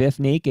country, Biff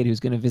Naked, who's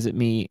going to visit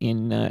me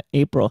in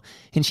April.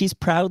 And she's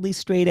proudly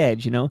straight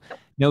edge, no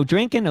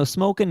drinking, no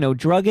smoking, no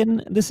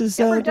drugging. This is,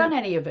 Never done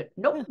any of it.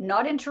 yeah. Nope,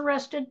 not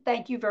interested.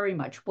 Thank you very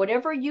much.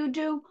 Whatever you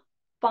do,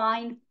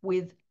 fine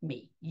with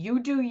me. You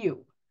do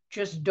you.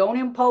 Just don't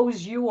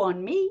impose you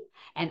on me,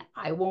 and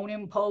I won't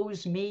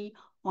impose me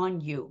on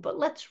you. But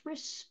let's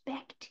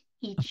respect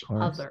Of each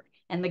course. other.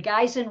 And the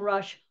guys in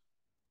Rush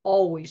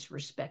always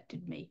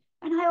respected me,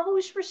 and I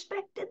always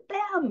respected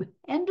them.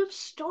 End of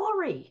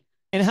story.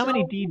 And how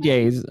many So,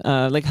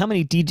 DJs, like how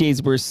many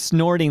DJs were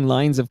snorting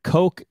lines of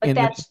coke but in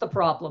the that's the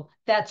problem.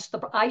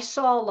 I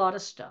saw a lot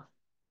of stuff,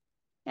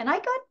 and I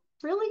got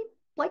really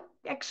like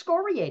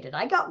excoriated.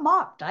 I got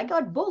mocked. I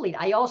got bullied.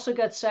 I also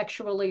got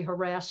sexually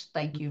harassed.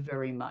 Thank you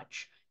very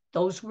much.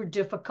 Those were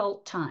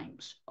difficult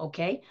times.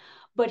 Okay.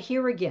 But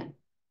here again,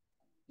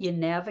 you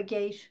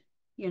navigate,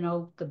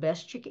 the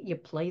best you can, you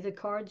play the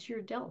cards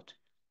you're dealt.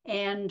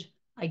 And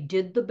I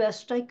did the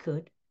best I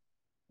could.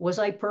 Was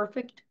I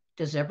perfect?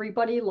 Does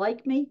everybody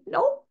like me?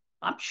 No.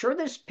 I'm sure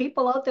there's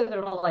people out there that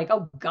are like,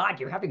 oh God,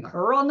 you're having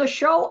her on the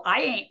show?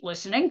 I ain't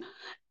listening.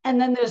 And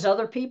then there's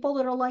other people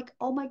that are like,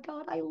 oh my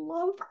God, I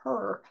love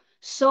her.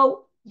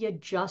 So you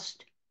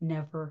just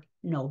never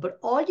know. But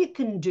all you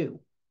can do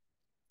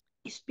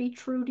is be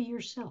true to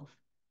yourself.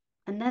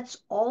 And that's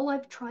all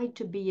I've tried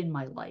to be in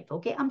my life.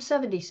 Okay, I'm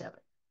 77.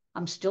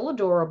 I'm still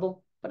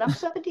adorable, but I'm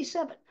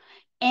 77.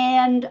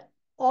 And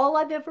all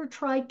I've ever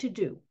tried to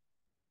do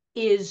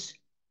is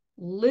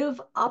live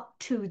up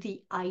to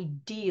the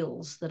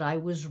ideals that I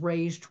was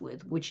raised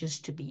with, which is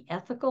to be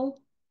ethical,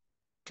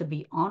 to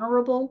be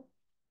honorable,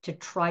 to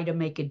try to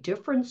make a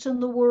difference in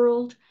the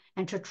world,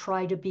 and to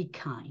try to be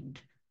kind.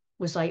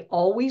 Was I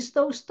always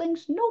those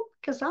things? No,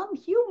 because I'm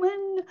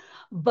human.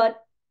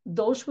 But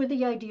those were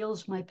the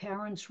ideals my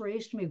parents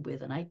raised me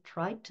with, and I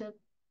tried to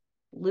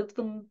live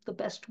them the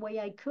best way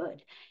I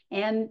could.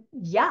 And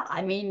yeah,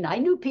 I mean, I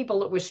knew people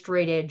that were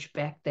straight edge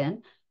back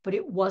then, but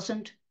it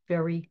wasn't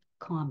very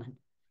common.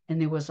 And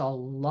there was a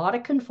lot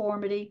of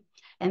conformity,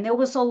 and there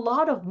was a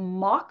lot of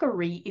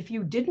mockery if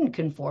you didn't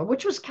conform,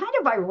 which was kind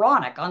of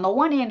ironic. On the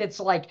one hand, it's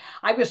like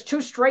I was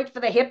too straight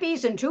for the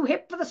hippies and too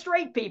hip for the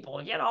straight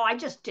people. I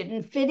just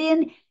didn't fit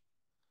in.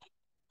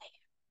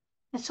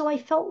 And so I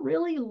felt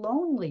really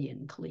lonely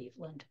in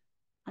Cleveland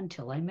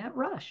until I met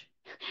Rush.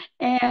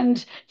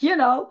 And,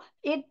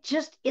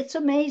 it's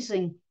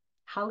amazing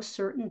how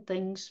certain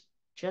things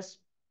just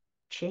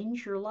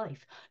change your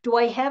life. Do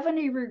I have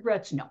any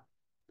regrets? No.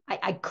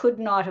 I could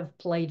not have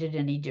played it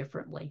any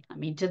differently. I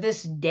mean, to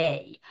this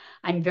day,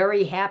 I'm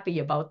very happy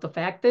about the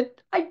fact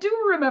that I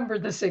do remember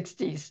the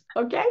 60s,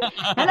 okay?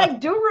 And I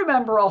do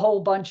remember a whole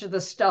bunch of the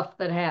stuff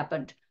that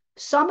happened.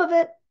 Some of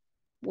it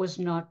was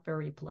not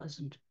very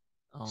pleasant.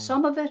 Oh,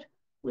 Some of it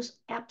was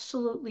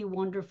absolutely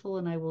wonderful,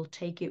 and I will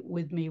take it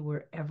with me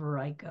wherever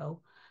I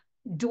go.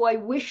 Do I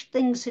wish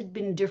things had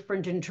been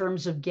different in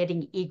terms of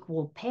getting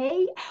equal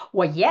pay?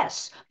 Well,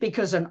 yes,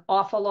 because an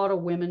awful lot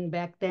of women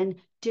back then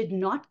did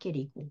not get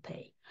equal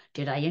pay.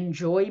 Did I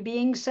enjoy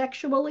being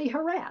sexually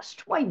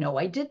harassed? Why, no,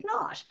 I did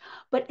not.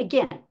 But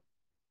again,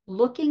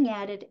 looking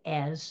at it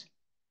as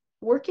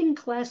working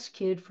class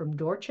kid from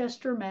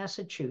Dorchester,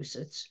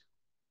 Massachusetts,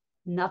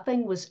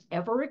 nothing was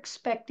ever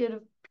expected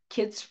of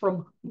kids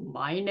from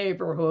my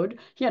neighborhood.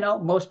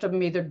 Most of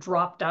them either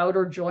dropped out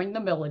or joined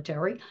the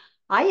military.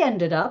 I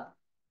ended up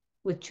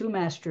with two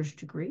master's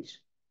degrees.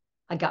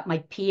 I got my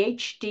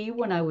PhD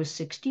when I was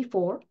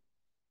 64.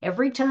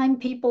 Every time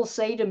people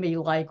say to me,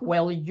 like,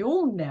 well,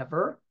 you'll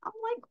never, I'm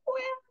like,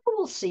 well,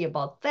 we'll see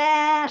about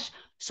that.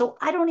 So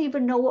I don't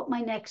even know what my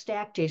next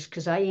act is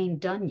because I ain't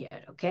done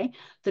yet. Okay.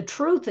 The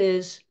truth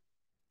is,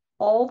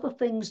 all the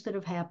things that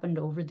have happened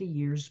over the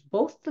years,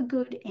 both the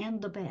good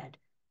and the bad,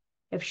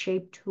 have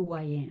shaped who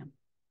I am.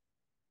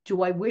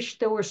 Do I wish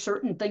there were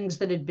certain things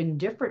that had been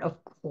different? Of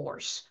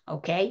course.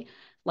 Okay.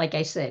 Like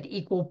I said,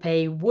 equal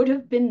pay would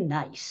have been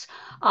nice.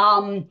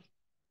 I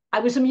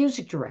was a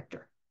music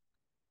director.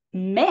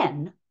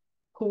 Men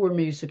who were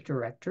music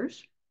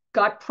directors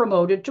got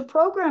promoted to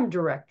program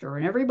director,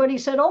 and everybody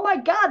said, oh my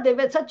God, they've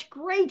had such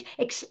great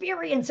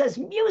experience as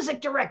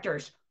music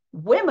directors.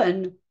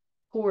 Women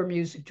who were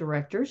music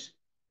directors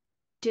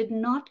did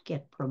not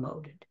get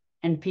promoted.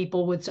 And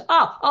people would say,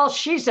 oh, all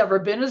she's ever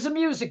been is a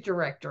music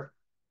director.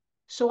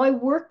 So I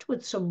worked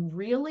with some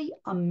really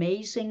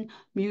amazing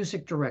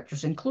music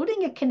directors,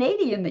 including a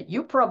Canadian that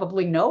you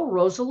probably know,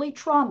 Rosalie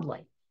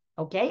Tremblay.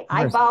 Okay, of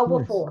I course, of bow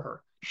course. before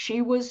her.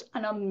 She was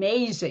an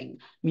amazing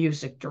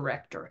music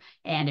director.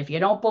 And if you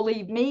don't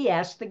believe me,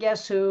 ask the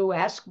Guess Who,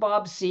 ask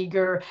Bob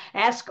Seger,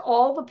 ask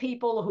all the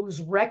people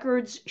whose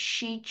records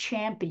she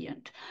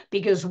championed.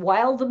 Because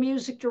while the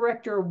music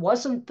director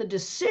wasn't the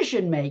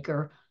decision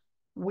maker,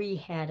 we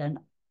had an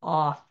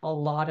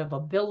awful lot of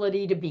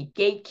ability to be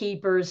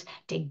gatekeepers,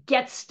 to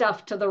get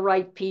stuff to the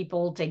right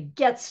people, to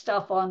get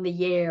stuff on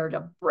the air,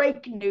 to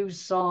break new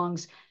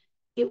songs.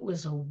 It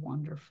was a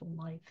wonderful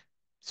life.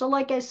 So,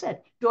 like I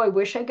said, do I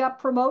wish I got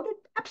promoted?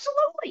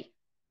 Absolutely.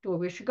 Do I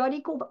wish I got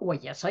equal? Well,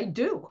 yes, I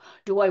do.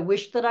 Do I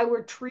wish that I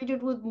were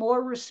treated with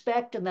more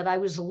respect and that I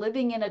was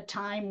living in a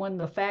time when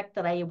the fact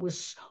that I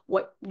was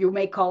what you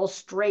may call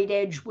straight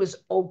edge was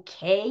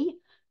okay?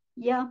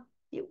 Yeah,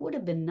 it would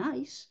have been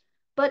nice.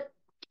 But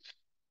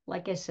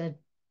like I said,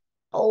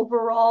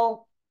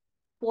 overall,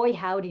 boy,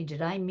 howdy,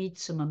 did I meet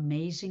some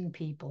amazing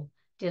people.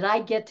 Did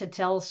I get to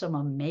tell some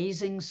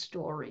amazing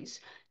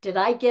stories? Did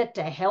I get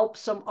to help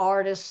some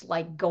artists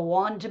like go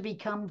on to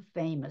become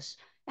famous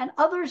and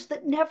others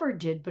that never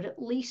did, but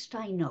at least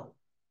I know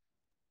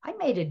I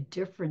made a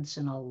difference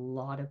in a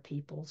lot of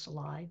people's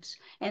lives.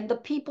 And the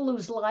people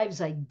whose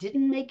lives I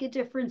didn't make a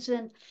difference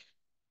in,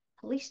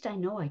 at least I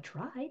know I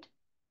tried.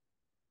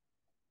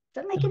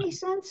 Does that make any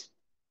sense?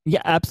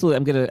 Yeah,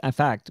 absolutely. In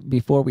fact,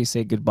 before we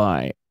say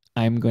goodbye,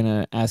 I'm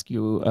gonna ask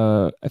you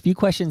a few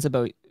questions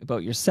about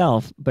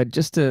yourself, but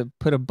just to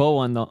put a bow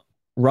on the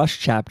Rush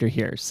chapter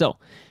here. So,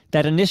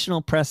 that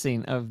initial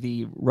pressing of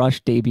the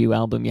Rush debut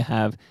album you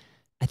have,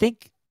 I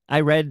think I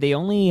read they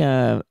only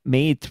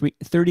made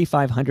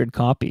 3,500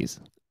 copies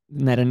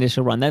in that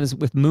initial run. That is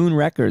with Moon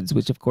Records,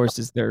 which of course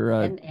is their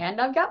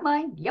And I've got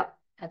mine. Yep.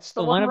 That's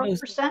the one one of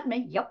those. Rucker sent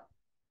me. Yep.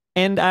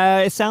 And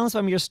it sounds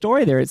from your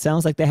story there, it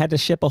sounds like they had to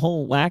ship a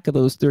whole whack of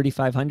those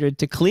 3,500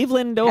 to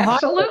Cleveland, Ohio.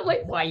 Absolutely.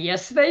 Why,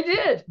 yes, they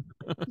did.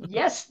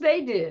 Yes,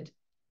 they did.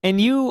 And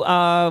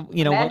once,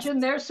 Imagine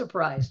their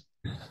surprise.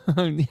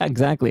 yeah,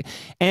 exactly.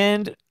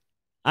 And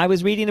I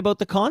was reading about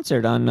the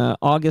concert on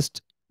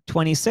August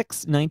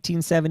 26,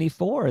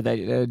 1974, that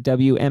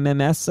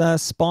WMMS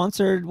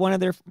sponsored one of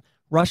their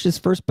Rush's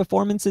first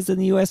performances in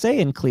the USA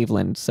in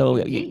Cleveland. So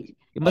Indeed.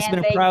 it must have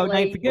And been a they proud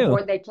night for played you.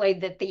 before they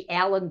played at the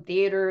Allen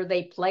Theater.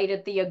 They played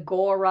at the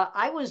Agora.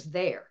 I was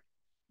there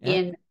Yeah.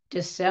 in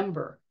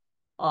December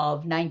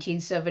of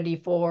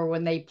 1974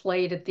 when they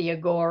played at the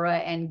Agora,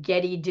 and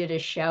Getty did a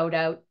shout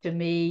out to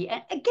me.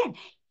 And again,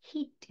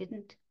 he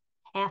didn't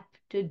have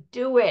to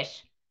do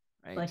it,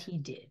 but Right. he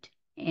did.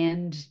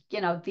 And,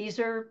 these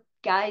are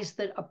guys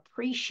that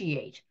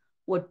appreciate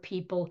what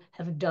people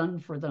have done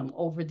for them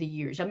over the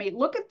years. I mean,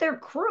 look at their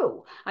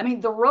crew. I mean,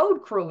 the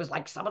road crew is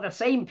like some of the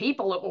same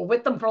people that were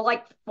with them for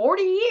like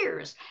 40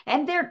 years,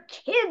 and their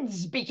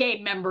kids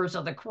became members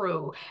of the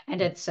crew,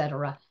 and et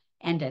cetera,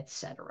 and et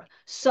cetera.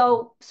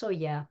 So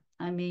yeah,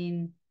 I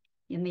mean,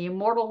 in the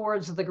immortal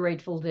words of the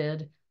Grateful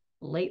Dead,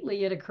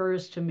 lately it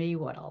occurs to me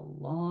what a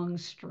long,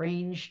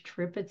 strange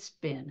trip it's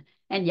been.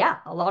 And yeah,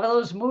 a lot of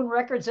those Moon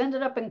records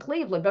ended up in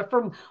Cleveland. But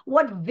from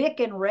what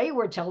Vic and Ray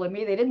were telling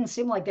me, they didn't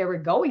seem like they were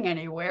going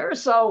anywhere.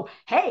 So,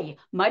 hey,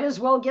 might as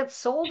well get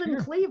sold in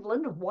Sure.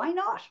 Cleveland. Why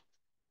not?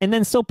 And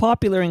then so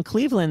popular in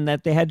Cleveland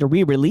that they had to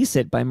re-release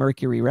it by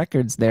Mercury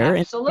Records there.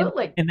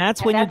 Absolutely. And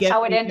that's And when you that's get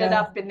how it the ended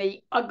up in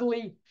the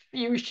ugly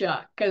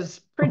fuchsia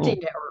because oh,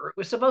 printing error. It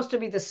was supposed to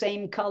be the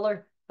same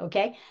color.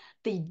 Okay.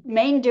 The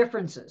main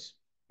differences,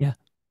 yeah.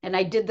 and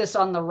I did this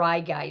on the Rye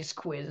Guys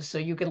quiz, so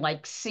you can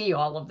like see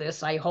all of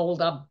this. I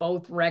hold up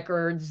both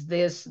records,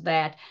 this,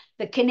 that.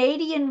 The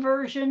Canadian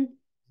version,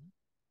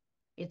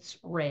 it's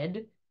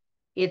red.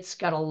 It's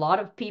got a lot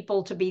of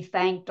people to be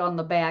thanked on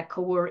the back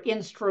who were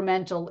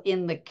instrumental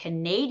in the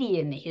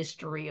Canadian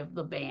history of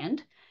the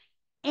band.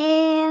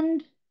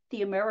 And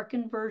the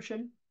American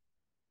version,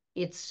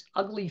 it's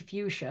ugly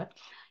fuchsia.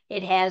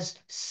 It has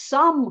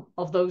some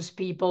of those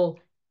people,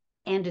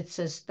 and it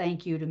says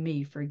thank you to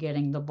me for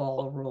getting the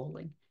ball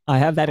rolling. I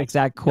have Did that not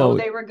exact know quote.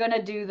 they were going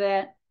to do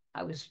that.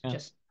 I was Yeah.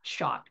 just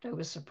shocked. I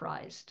was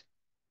surprised.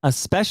 A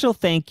special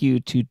thank you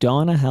to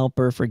Donna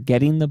Halper for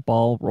getting the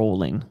ball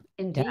rolling.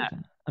 Yeah,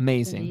 Indeed.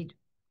 amazing. Indeed.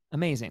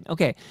 Amazing.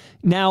 Okay.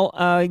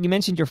 Now, you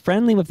mentioned you're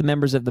friendly with the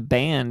members of the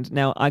band.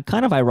 Now, I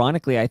kind of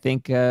ironically, I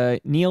think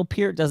Neil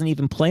Peart doesn't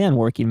even play on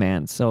Working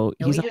Man, so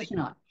No, he's he not. does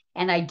not.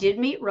 And I did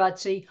meet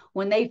Rutsy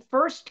when they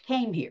first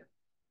came here.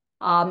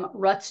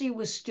 Rutsy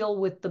was still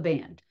with the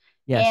band.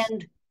 Yes.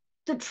 And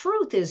the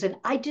truth is, and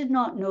I did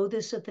not know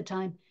this at the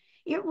time,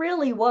 it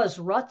really was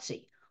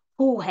Rutsy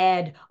who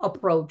had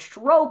approached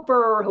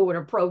Roper, who had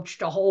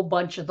approached a whole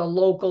bunch of the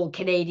local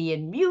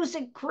Canadian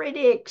music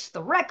critics,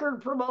 the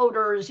record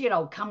promoters,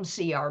 come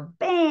see our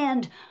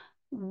band.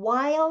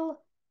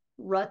 While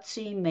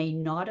Rutsy may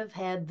not have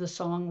had the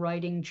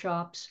songwriting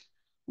chops,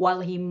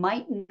 while he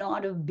might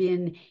not have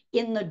been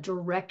in the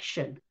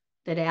direction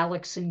that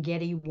Alex and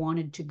Getty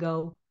wanted to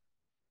go,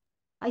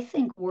 I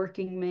think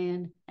Working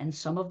Man and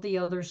some of the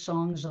other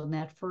songs on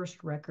that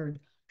first record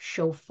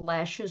show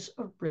flashes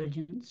of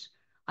brilliance.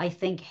 I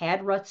think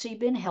had Rutsy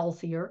been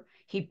healthier,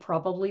 he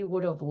probably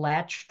would have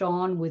latched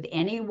on with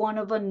any one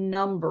of a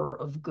number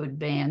of good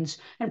bands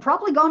and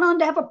probably gone on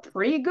to have a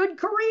pretty good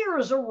career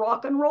as a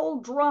rock and roll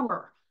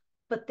drummer.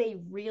 But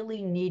they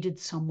really needed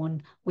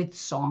someone with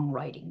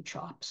songwriting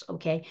chops,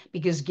 okay?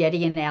 Because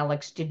Getty and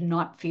Alex did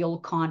not feel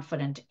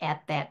confident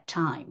at that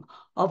time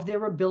of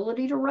their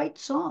ability to write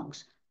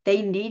songs.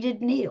 They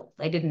needed Neil.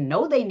 They didn't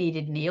know they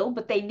needed Neil,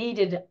 but they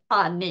needed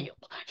a Neil,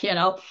 you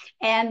know?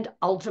 And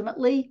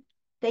ultimately,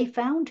 they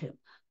found him.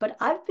 But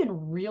I've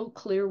been real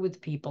clear with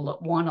people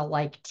that want to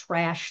like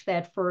trash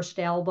that first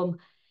album.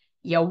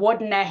 You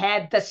wouldn't have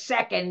had the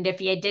second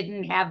if you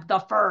didn't have the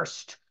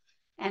first.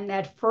 And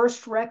that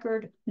first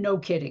record, no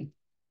kidding.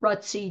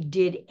 Rutsy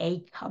did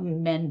a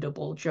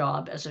commendable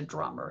job as a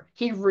drummer.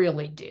 He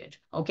really did.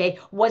 Okay.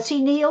 Was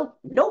he Neil?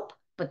 Nope.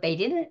 But they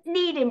didn't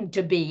need him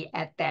to be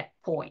at that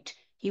point.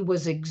 He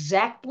was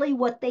exactly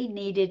what they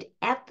needed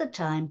at the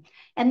time.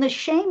 And the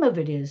shame of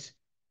it is,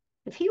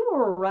 if he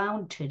were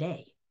around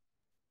today,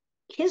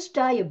 his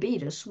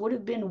diabetes would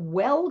have been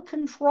well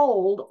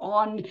controlled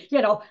on,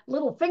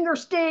 little finger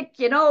stick,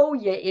 you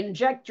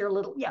inject your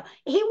little, yeah,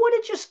 he would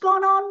have just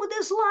gone on with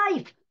his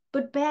life.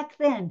 But back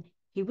then,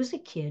 he was a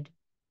kid.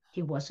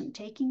 He wasn't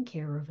taking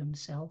care of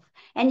himself.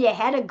 And you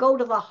had to go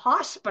to the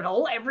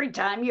hospital every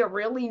time you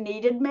really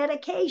needed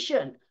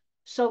medication.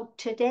 So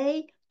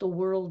today, the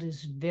world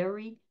is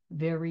very,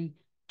 very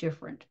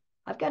different.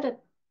 I've got a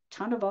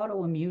ton of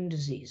autoimmune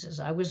diseases.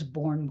 I was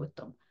born with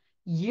them.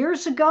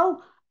 Years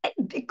ago,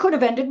 it could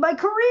have ended my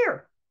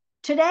career.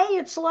 Today,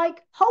 it's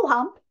like, ho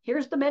hump,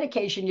 here's the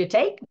medication you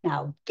take.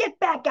 Now get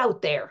back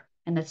out there.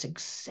 And that's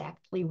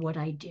exactly what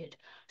I did.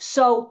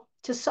 So,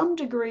 to some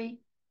degree,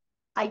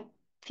 I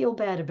feel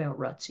bad about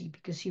Rutsy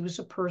because he was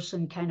a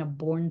person kind of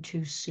born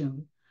too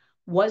soon.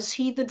 Was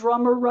he the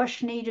drummer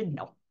Rush needed?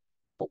 No.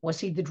 But was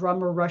he the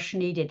drummer Rush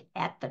needed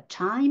at the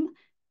time?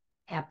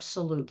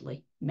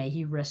 Absolutely. May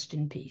he rest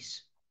in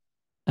peace.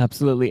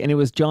 Absolutely. And it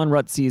was John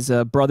Rutsy's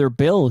brother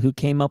Bill who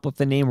came up with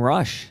the name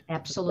Rush.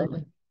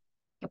 Absolutely.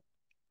 Yep.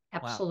 Wow.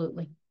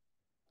 Absolutely.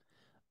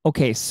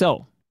 Okay,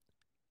 so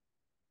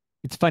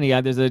it's funny.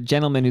 There's a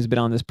gentleman who's been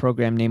on this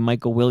program named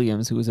Michael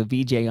Williams, who was a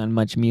VJ on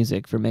Much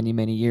Music for many,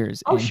 many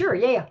years. Oh, And sure.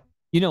 Yeah. Yeah.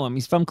 you know him,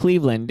 he's from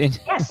Cleveland. And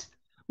Yes.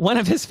 one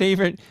of his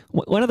favorite,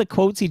 one of the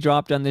quotes he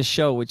dropped on this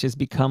show, which has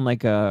become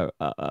like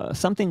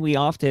something we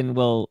often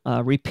will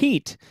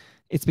repeat.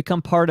 It's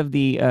become part of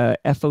the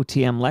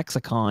FOTM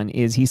lexicon.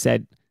 Is he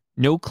said,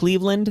 "No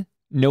Cleveland,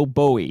 no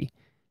Bowie."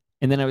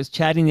 And then I was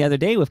chatting the other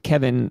day with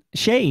Kevin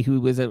Shea, who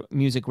was a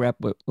music rep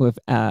with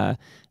where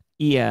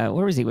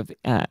was he with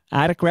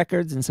Attic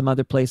Records and some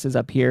other places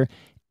up here,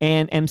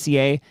 and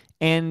MCA.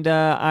 And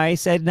I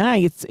said, nah,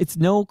 it's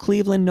no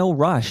Cleveland, no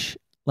Rush.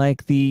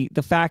 Like the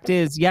fact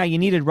is, yeah, you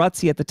needed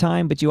Rutsy at the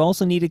time, but you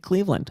also needed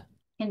Cleveland.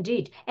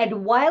 Indeed.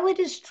 And while it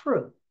is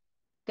true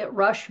that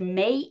Rush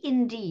may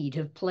indeed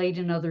have played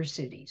in other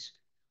cities,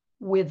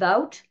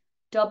 without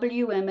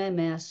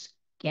WMMS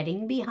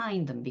getting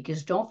behind them,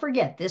 because don't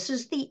forget, this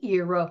is the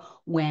era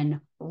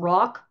when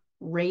rock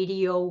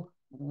radio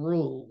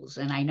rules.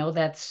 And I know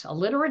that's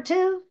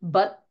alliterative,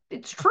 but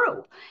it's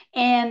true.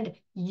 And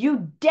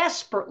you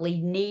desperately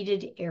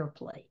needed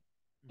airplay.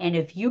 And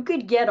if you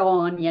could get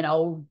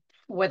on,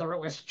 whether it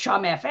was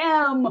Chum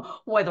FM,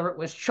 whether it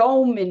was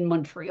Chom in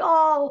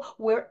Montreal,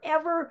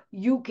 wherever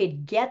you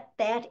could get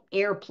that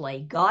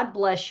airplay, God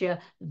bless you,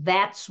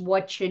 that's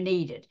what you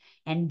needed.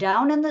 And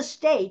down in the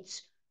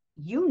States,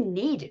 you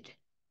needed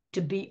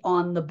to be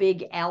on the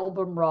big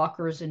album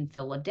rockers in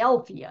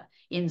Philadelphia,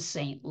 in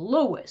St.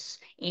 Louis,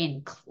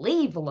 in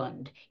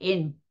Cleveland,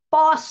 in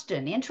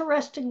Boston.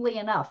 Interestingly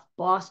enough,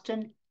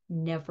 Boston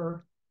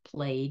never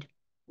played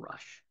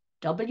Rush.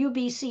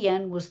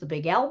 WBCN was the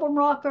big album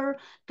rocker.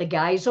 The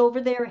guys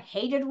over there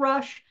hated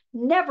Rush,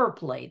 never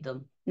played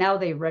them. Now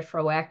they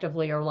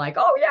retroactively are like,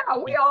 oh, yeah,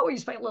 we Yeah.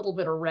 always a little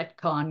bit of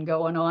retcon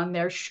going on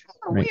there. Sure,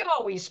 Right. we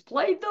always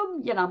played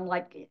them. I'm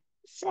like,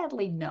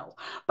 sadly, no.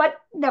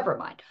 But never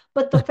mind.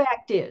 But the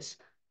fact is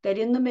that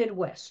in the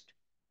Midwest,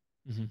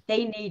 Mhm.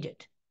 they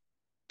needed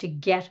to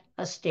get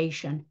a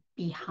station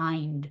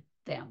behind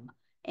them.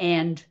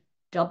 And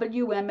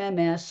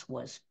WMMS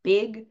was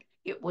big,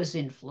 it was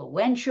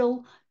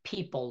influential.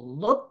 People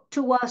looked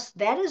to us.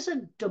 That is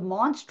a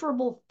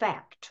demonstrable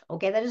fact.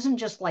 Okay. That isn't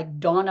just like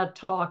Donna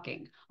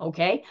talking.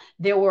 Okay.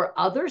 There were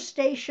other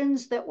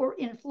stations that were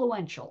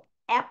influential.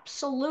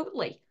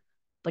 Absolutely.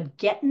 But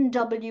getting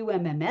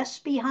WMMS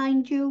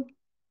behind you,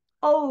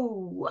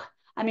 oh,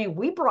 I mean,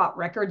 we brought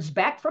records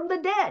back from the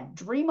dead.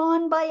 Dream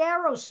On by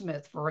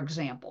Aerosmith, for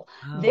example.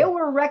 There Wow.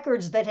 were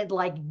records that had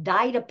like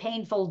died a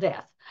painful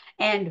death.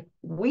 And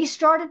we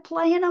started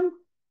playing them.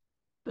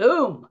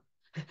 Boom.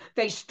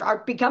 They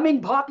start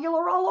becoming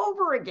popular all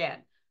over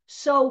again.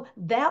 So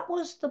that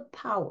was the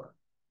power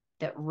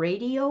that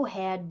radio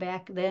had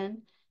back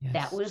then. That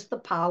Yes. was the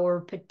power,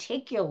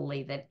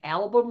 particularly that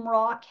album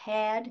rock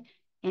had.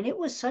 And it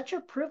was such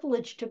a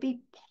privilege to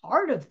be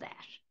part of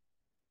that.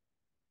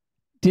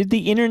 Did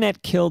the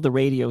internet kill the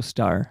radio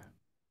star?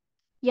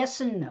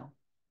 Yes and no.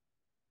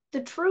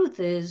 The truth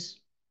is,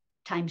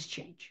 times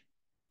change.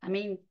 I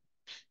mean,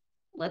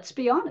 let's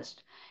be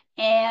honest.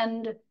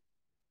 And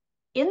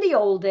in the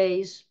old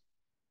days,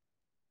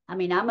 I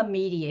mean, I'm a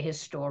media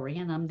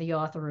historian. I'm the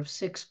author of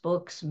 6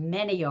 books,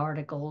 many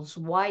articles,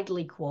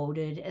 widely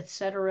quoted, et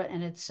cetera,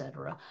 and et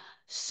cetera.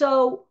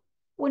 So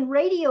when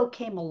radio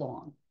came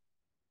along,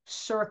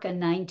 circa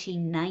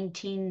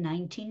 1919,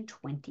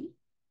 1920,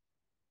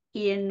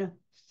 in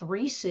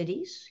 3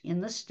 cities in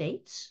the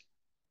States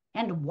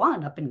and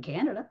one up in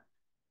Canada,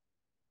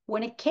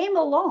 when it came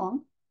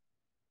along,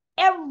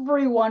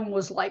 everyone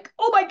was like,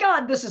 oh my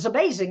God, this is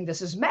amazing.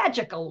 This is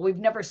magical. We've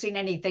never seen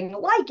anything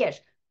like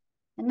it.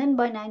 And then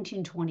by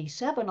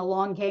 1927,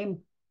 along came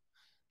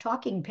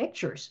talking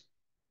pictures,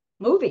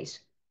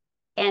 movies,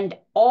 and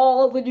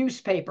all the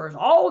newspapers.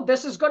 Oh,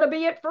 this is going to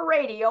be it for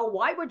radio.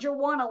 Why would you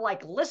want to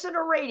like listen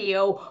to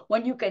radio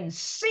when you can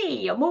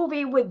see a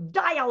movie with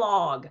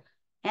dialogue?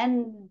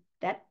 And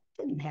that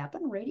Didn't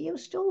happen. Radio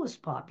still was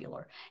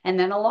popular. And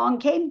then along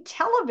came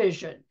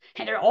television.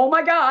 And oh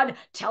my God,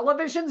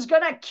 television's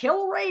going to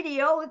kill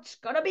radio. It's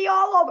going to be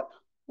all over.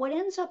 What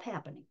ends up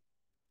happening?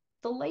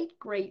 The late,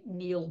 great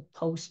Neil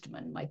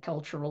Postman, my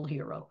cultural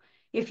hero.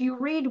 If you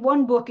read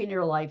one book in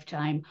your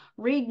lifetime,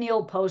 read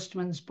Neil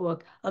Postman's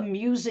book,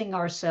 Amusing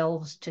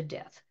Ourselves to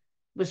Death.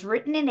 It was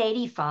written in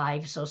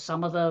 85, so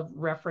some of the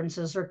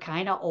references are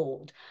kind of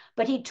old.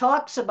 But he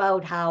talks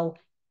about how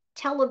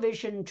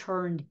television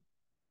turned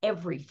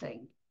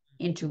everything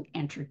into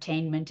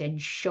entertainment and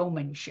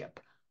showmanship,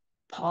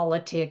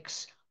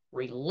 politics,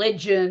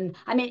 religion.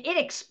 I mean, it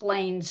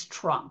explains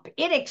Trump.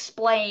 It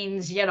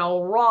explains,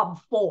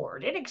 Rob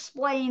Ford. It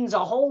explains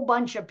a whole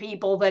bunch of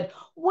people that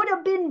would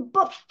have been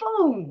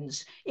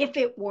buffoons if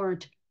it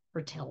weren't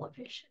for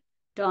television.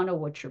 Donna,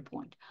 what's your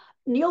point?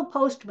 Neil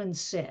Postman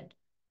said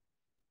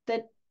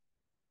that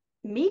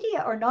media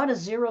are not a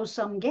zero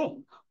sum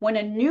game. When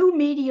a new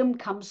medium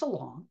comes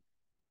along,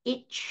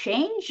 it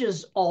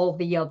changes all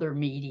the other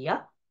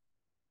media,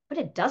 but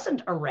it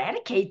doesn't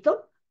eradicate them.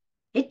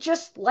 It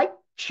just like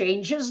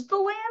changes the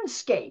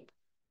landscape.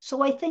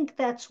 So I think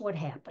that's what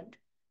happened.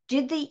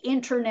 Did the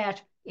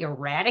internet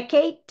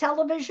eradicate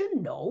television?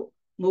 No.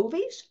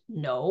 Movies?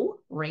 No.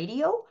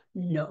 Radio?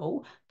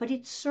 No. But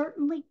it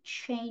certainly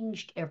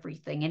changed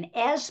everything. And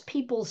as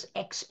people's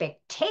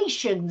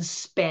expectations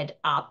sped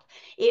up,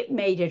 it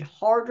made it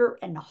harder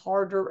and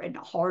harder and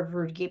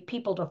harder to get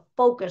people to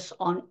focus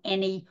on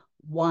any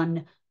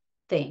one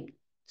thing.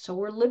 So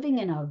we're living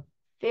in a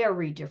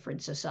very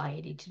different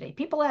society today.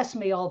 People ask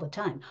me all the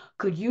time,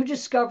 could you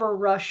discover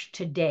Rush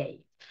today?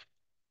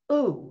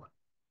 Ooh,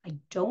 I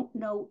don't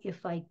know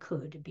if I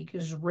could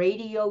because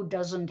radio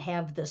doesn't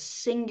have the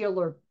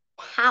singular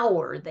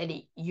power that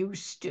it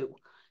used to.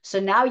 So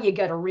now you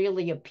got to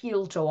really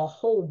appeal to a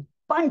whole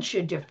bunch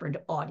of different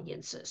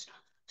audiences.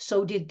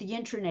 So did the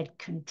internet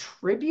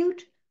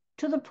contribute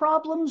to the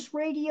problems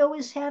radio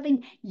is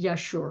having? Yeah,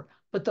 sure.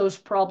 But those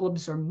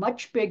problems are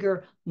much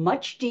bigger,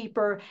 much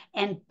deeper,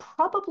 and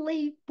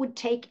probably would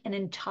take an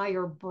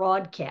entire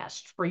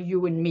broadcast for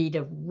you and me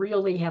to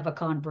really have a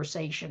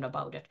conversation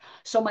about it.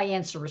 So my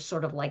answer is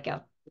sort of like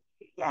yeah,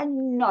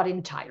 not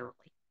entirely.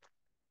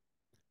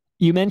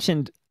 You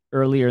mentioned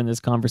earlier in this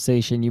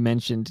conversation, you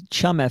mentioned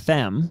Chum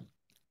FM.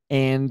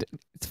 And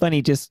it's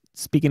funny, just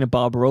speaking of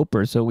Bob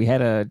Roper. So we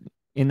had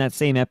in that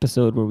same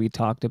episode where we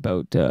talked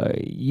about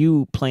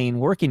you playing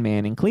Working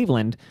Man in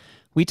Cleveland,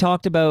 we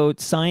talked about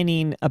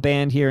signing a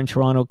band here in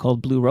Toronto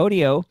called Blue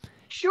Rodeo.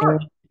 Sure.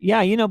 And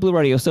yeah, you know Blue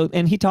Rodeo. So,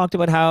 and he talked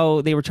about how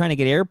they were trying to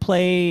get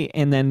airplay,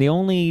 and then the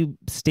only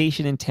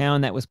station in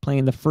town that was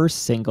playing the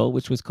first single,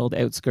 which was called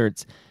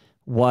Outskirts,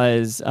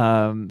 was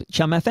Chum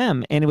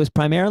FM, and it was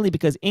primarily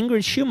because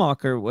Ingrid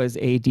Schumacher was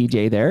a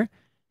DJ there,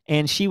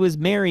 and she was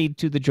married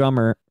to the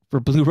drummer for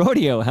Blue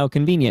Rodeo. How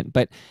convenient!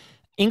 But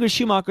Ingrid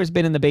Schumacher's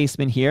been in the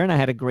basement here, and I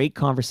had a great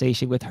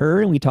conversation with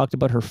her, and we talked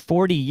about her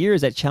 40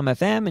 years at Chum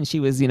FM, and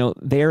she was,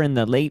 there in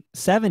the late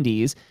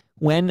 70s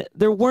when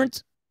there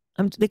weren't.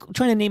 I'm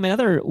trying to name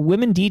another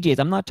women DJs.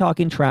 I'm not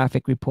talking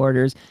traffic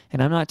reporters,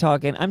 and I'm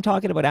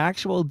talking about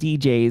actual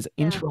DJs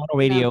in Yeah. Toronto No,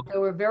 radio. there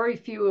were very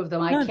few of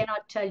them. I None.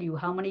 cannot tell you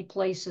how many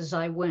places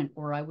I went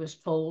where I was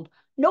told,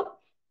 nope,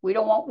 we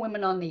don't want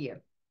women on the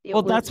air. It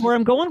Well, that's was, where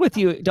I'm going with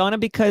you, Donna,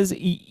 because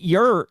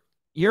you're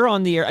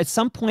on the air. At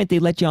some point, they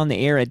let you on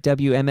the air at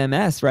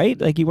WMMS, right?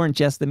 Like you weren't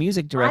just the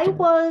music I director.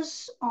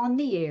 was on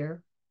the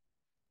air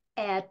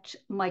at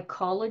my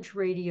college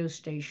radio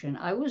station.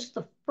 I was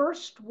the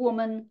first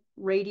woman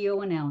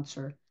radio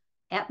announcer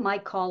at my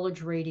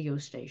college radio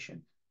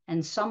station.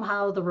 And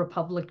somehow the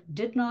Republic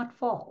did not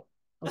fall.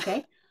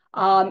 Okay.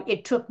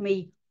 It took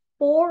me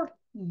 4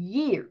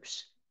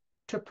 years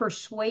to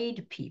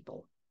persuade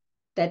people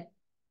that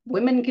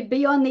women could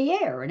be on the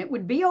air and it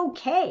would be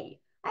okay.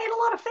 I had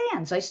a lot of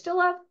fans. I still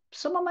have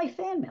some of my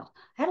fan mail.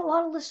 I had a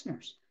lot of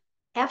listeners.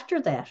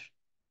 After that,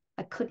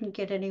 I couldn't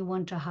get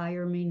anyone to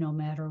hire me no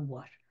matter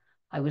what.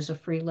 I was a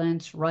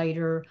freelance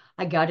writer.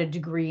 I got a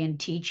degree in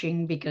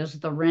teaching because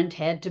the rent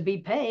had to be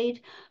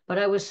paid, but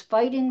I was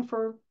fighting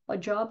for a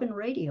job in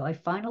radio. I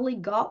finally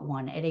got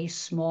one at a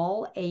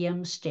small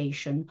AM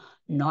station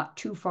not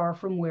too far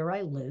from where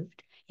I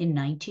lived in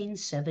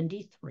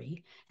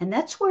 1973. And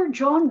that's where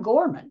John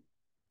Gorman,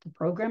 the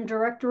program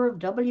director of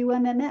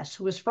WMMS,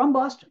 who was from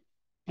Boston,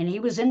 and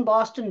he was in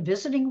Boston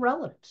visiting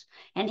relatives,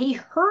 and he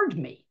heard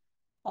me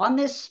on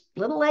this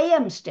little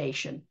AM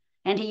station.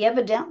 And he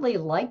evidently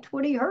liked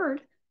what he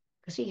heard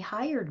because he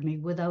hired me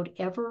without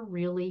ever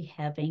really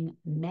having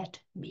met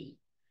me.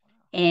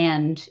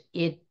 And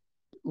it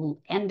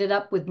ended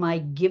up with my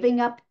giving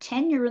up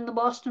tenure in the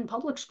Boston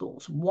public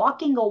schools,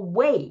 walking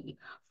away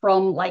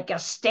from like a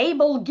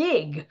stable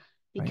gig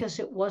Right. because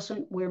it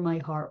wasn't where my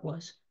heart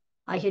was.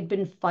 I had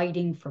been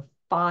fighting for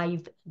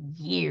 5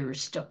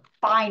 years to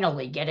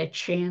finally get a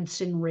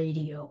chance in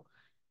radio.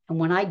 And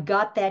when I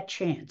got that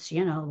chance,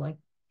 like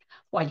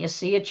well, you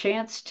see a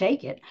chance,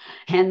 take it.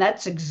 And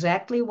that's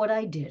exactly what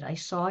I did. I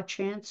saw a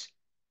chance,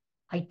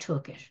 I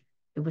took it.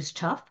 It was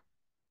tough,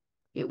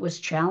 it was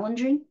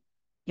challenging,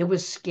 it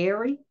was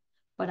scary,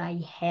 but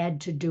I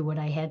had to do it.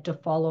 I had to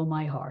follow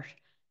my heart.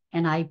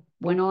 And I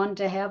went on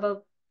to have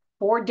a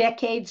 4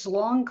 decades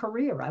long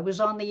career. I was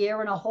on the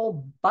air in a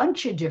whole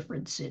bunch of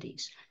different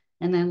cities.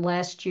 And then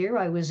last year,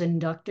 I was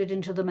inducted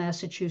into the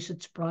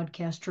Massachusetts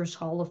Broadcasters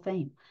Hall of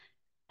Fame.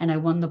 And I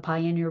won the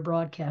Pioneer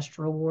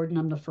Broadcaster Award, and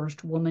I'm the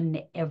first woman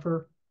to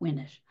ever win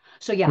it.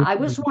 So, yeah, Good I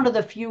for was you. one of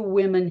the few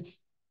women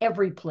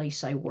every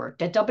place I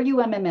worked. At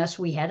WMMS,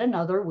 we had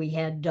another. We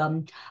had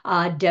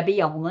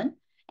Debbie Ullman,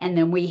 and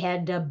then we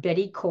had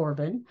Betty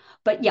Corbin.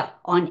 But yeah,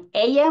 on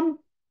AM,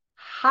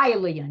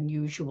 highly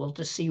unusual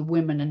to see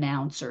women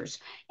announcers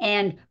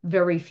and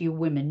very few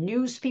women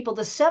news people.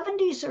 The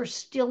 70s are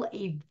still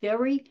a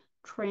very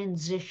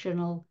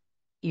transitional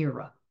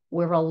era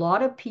where a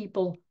lot of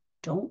people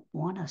don't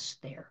want us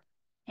there.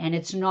 And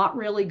it's not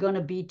really going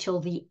to be till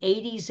the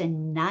 80s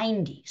and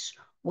 90s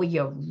where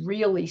you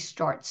really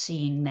start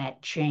seeing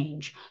that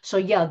change. So,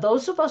 yeah,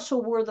 those of us who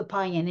were the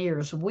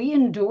pioneers, we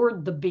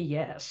endured the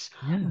BS,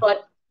 Yeah.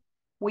 but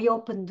we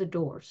opened the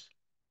doors.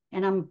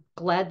 And I'm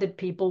glad that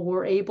people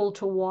were able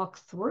to walk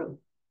through.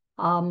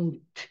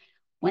 Um,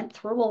 Went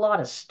through a lot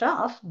of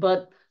stuff,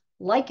 but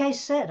like I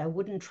said, I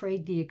wouldn't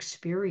trade the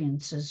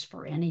experiences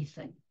for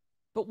anything.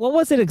 But what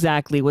was it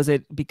exactly? Was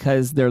it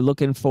because they're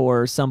looking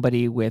for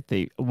somebody with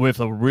a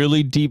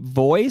really deep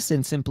voice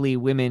and simply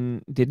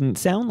women didn't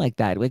sound like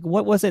that? Like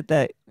what was it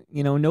that,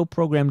 no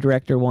program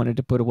director wanted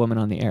to put a woman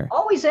on the air?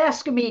 Always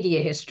ask a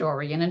media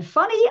historian. And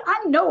funny,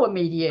 I know a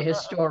media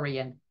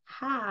historian.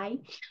 Hi.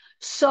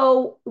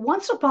 So,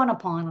 once upon a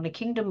pond in a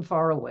kingdom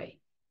far away,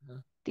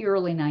 the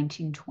early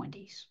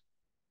 1920s,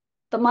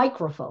 the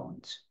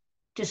microphones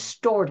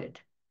distorted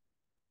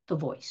the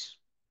voice.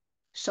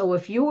 So,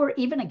 if you were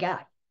even a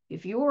guy,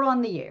 if you were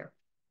on the air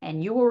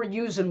and you were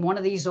using one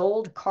of these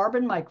old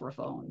carbon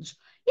microphones,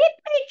 it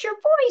made your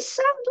voice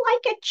sound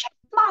like a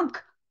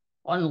chipmunk,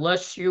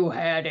 unless you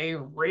had a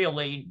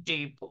really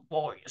deep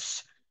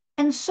voice.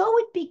 And so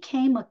it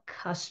became a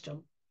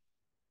custom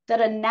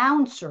that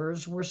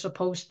announcers were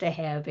supposed to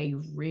have a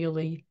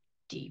really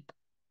deep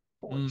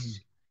Mm. voice.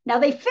 Now,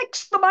 they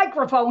fixed the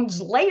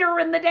microphones later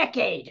in the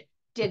decade.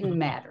 Didn't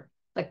matter.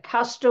 The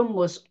custom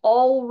was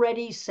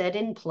already set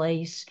in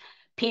place.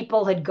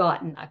 People had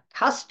gotten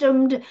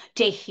accustomed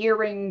to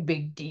hearing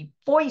big, deep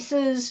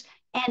voices.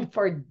 And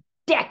for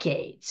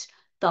decades,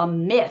 the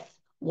myth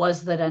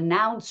was that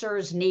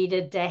announcers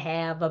needed to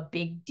have a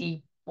big,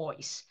 deep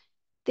voice.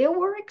 There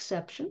were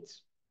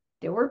exceptions.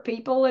 There were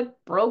people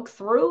that broke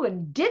through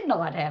and did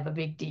not have a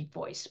big, deep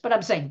voice. But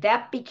I'm saying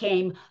that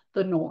became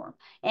the norm.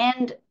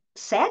 And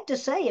sad to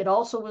say, it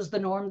also was the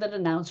norm that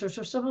announcers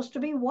are supposed to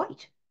be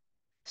white.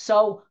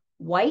 So,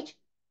 white,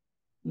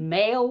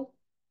 male,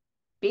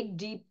 big,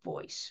 deep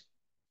voice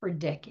for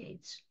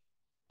decades.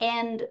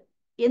 And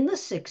in the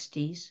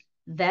 60s,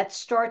 that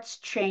starts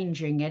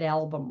changing at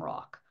album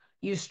rock.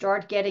 You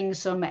start getting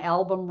some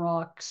album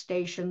rock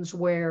stations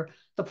where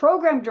the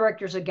program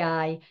director's a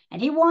guy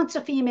and he wants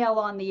a female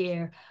on the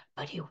air,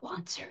 but he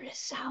wants her to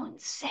sound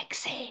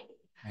sexy.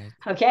 Right.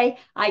 Okay.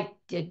 I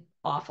did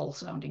awful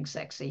sounding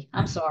sexy.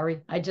 I'm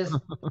sorry. I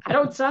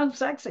don't sound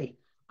sexy.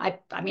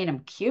 I mean, I'm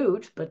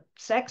cute, but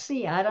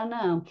sexy, I don't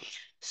know.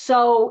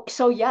 So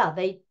yeah,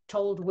 they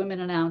told women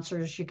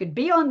announcers you could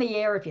be on the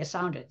air if you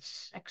sounded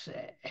sexy.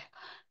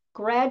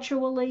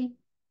 Gradually,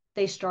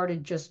 they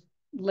started just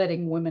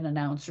letting women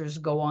announcers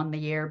go on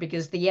the air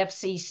because the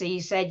FCC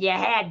said you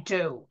had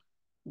to.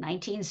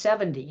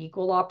 1970,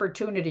 equal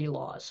opportunity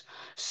laws.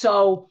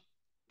 So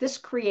this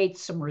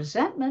creates some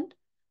resentment,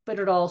 but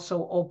it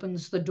also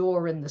opens the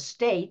door in the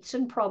States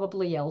and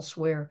probably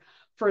elsewhere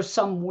for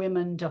some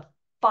women to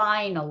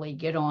finally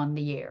get on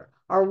the air.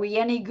 Are we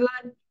any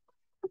good?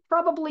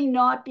 Probably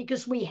not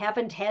because we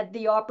haven't had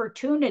the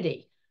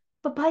opportunity.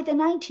 But by the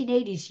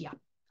 1980s, yeah,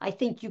 I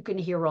think you can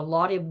hear a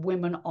lot of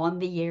women on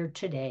the air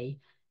today,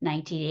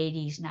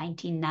 1980s,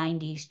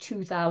 1990s,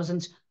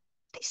 2000s.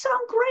 They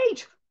sound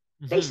great.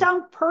 They Mhm.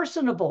 sound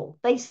personable.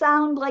 They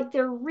sound like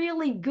they're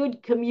really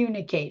good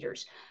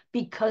communicators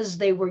because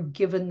they were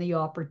given the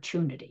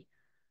opportunity.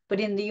 But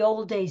in the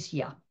old days,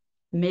 yeah,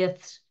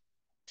 myths,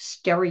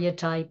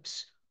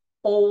 stereotypes,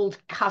 old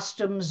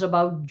customs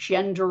about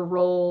gender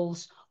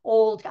roles,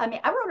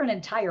 I wrote an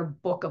entire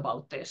book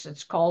about this.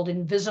 It's called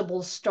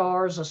Invisible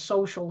Stars, A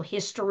Social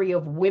History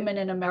of Women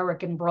in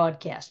American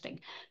Broadcasting.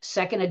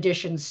 Second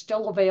edition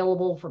still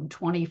available from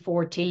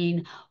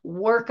 2014,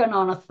 working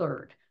on a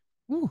third.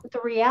 Ooh, But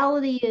the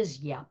reality is,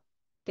 yeah,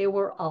 there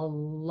were a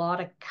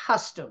lot of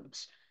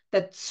customs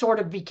that sort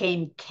of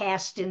became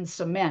cast in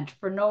cement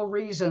for no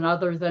reason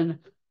other than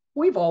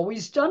we've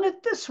always done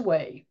it this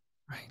way.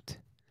 right.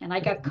 And I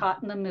got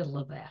caught in the middle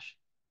of that.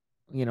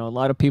 A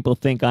lot of people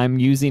think I'm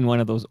using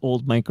one of those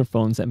old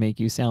microphones that make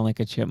you sound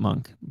like a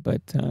chipmunk,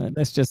 but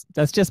that's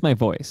just my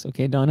voice,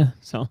 okay, Donna?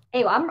 So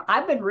Hey,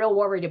 I've been real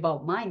worried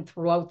about mine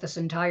throughout this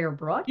entire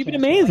you've been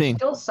broadcast. Will I amazing.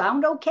 still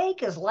sound okay?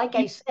 Because, like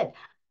I You, said,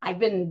 I've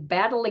been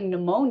battling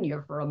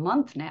pneumonia for a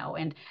month now,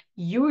 and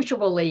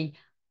usually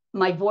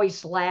my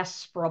voice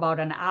lasts for about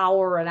an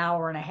hour and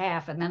a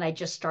half, and then I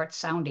just start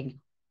sounding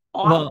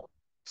well, awful.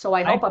 So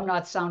I I hope I'm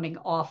not sounding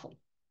awful.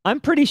 I'm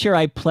pretty sure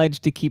I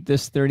pledged to keep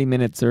this 30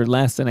 minutes or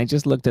less, and I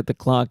just looked at the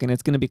clock, and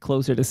it's going to be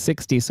closer to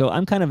 60. So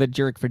I'm kind of a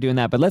jerk for doing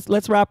that. But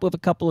let's wrap with a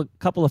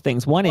couple of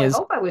things. One Well, I is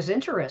hope I was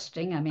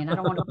interesting. I mean, I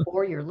don't want to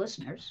bore your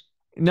listeners.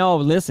 no,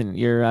 listen,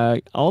 you're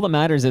all that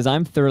matters is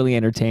I'm thoroughly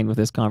entertained with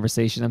this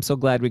conversation. I'm so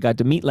glad we got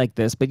to meet like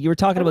this. But you were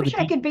talking I about the wish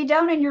I deep. could be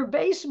down in your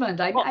basement.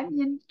 Well, I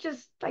mean,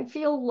 just I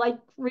feel like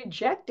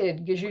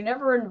rejected because you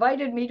never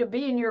invited me to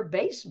be in your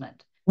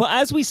basement. well,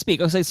 as we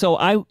speak,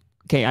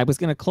 okay, I was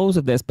going to close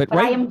with this, but But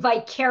I right, am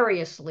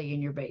vicariously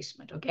in your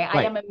basement. Okay. I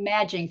right, am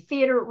imagining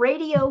theater.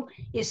 Radio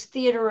is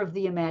theater of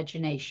the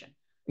imagination.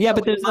 yeah,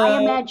 So but in there's my a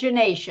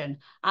imagination,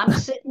 I'm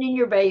sitting in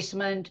your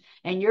basement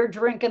and you're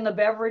drinking the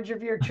beverage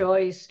of your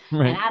choice,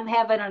 and right. I'm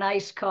having an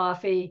iced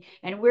coffee,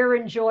 and we're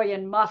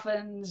enjoying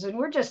muffins, and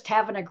we're just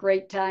having a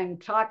great time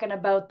talking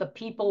about the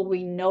people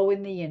we know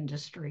in the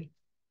industry.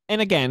 And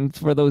again,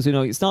 for those who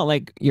know, it's not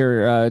like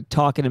you're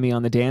talking to me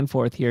on the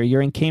Danforth here.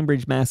 You're in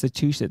Cambridge,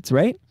 Massachusetts,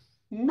 right?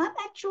 Not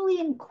actually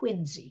in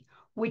Quincy,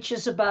 which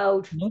is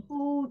about Mhm.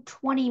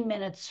 20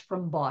 minutes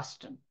from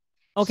Boston.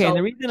 Okay, and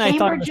the So reason I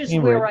thought it Cambridge was is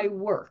where Cambridge, I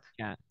work,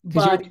 yeah,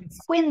 because but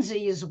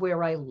Quincy is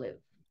where I live.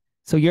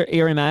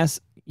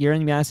 you're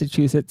in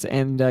Massachusetts,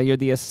 and you're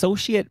the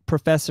associate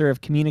professor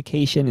of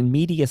communication and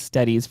media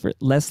studies for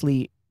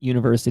Lesley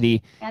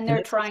University, And and they're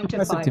this is trying to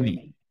impressive to fire me.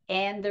 me.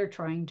 And they're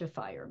trying to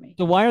fire me.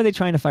 So why are they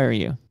trying to fire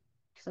you?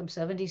 Because I'm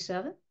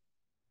 77.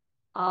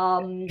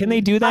 Can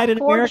they do that in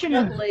America?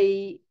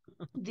 Unfortunately,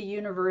 the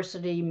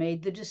university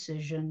made the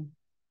decision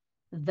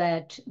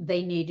that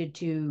they needed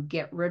to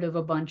get rid of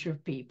a bunch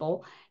of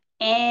people.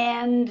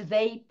 And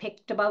they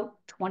picked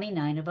about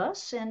 29 of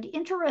us. And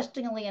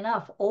interestingly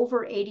enough,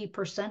 over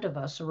 80% of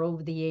us are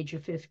over the age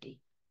of 50.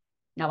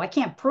 Now, I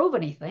can't prove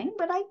anything,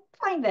 but I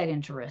find that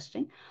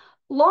interesting.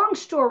 Long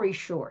story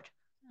short,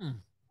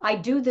 Hmm. I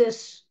do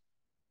this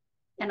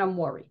and I'm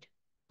worried,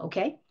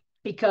 okay?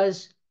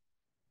 Because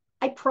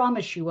I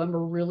promise you, I'm a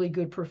really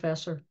good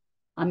professor.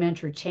 I'm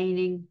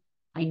entertaining.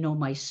 I know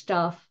my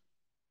stuff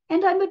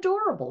and I'm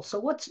adorable. So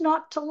what's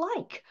not to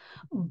like?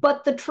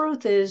 But the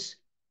truth is,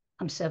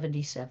 I'm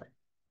 77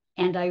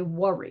 and I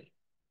worry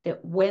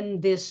that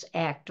when this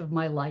act of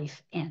my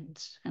life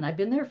ends, and I've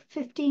been there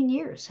 15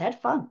 years,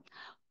 had fun.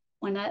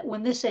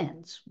 When this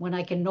ends, when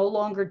I can no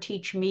longer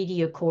teach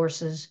media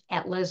courses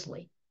at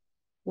Lesley,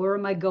 where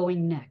am I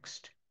going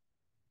next?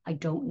 I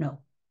don't know.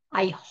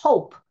 I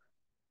hope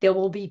there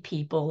will be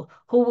people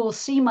who will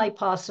see my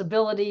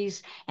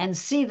possibilities and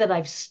see that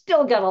I've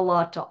still got a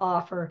lot to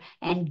offer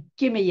and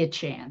give me a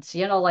chance.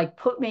 Like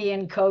put me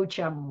in, coach,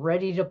 I'm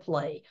ready to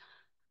play.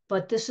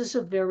 But this is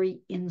a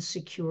very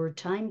insecure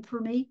time for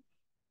me.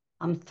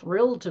 I'm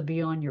thrilled to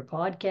be on your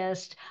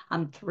podcast.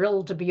 I'm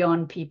thrilled to be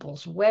on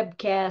people's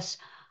webcasts.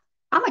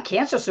 I'm a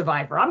cancer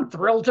survivor. I'm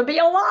thrilled to be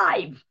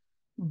alive.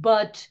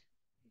 But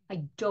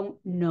I don't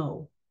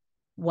know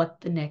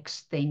what the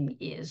next thing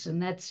is.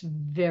 And that's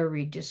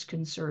very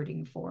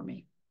disconcerting for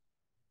me.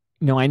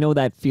 No, I know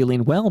that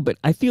feeling well, but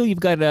I feel you've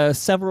got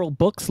several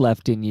books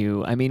left in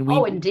you. I mean,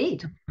 Oh, we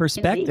indeed.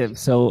 Indeed. perspective.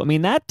 So, I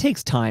mean, that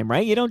takes time,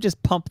 right? You don't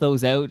just pump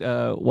those out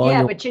while Yeah,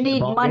 you're but you watching the need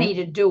ball money game.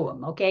 to do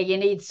them, okay? You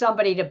need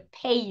somebody to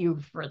pay you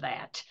for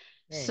that.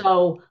 Okay.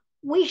 So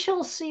we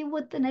shall see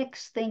what the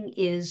next thing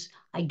is.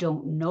 I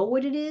don't know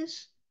what it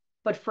is,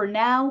 but for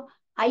now,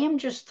 I am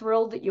just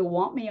thrilled that you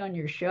want me on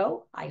your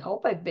show. I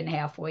hope I've been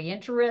halfway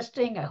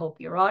interesting. I hope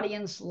your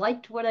audience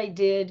liked what I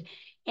did.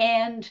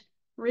 And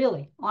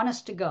really,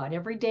 honest to God,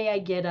 every day I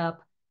get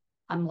up,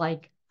 I'm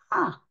like,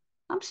 ah,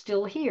 I'm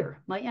still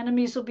here. My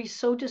enemies will be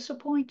so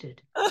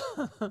disappointed.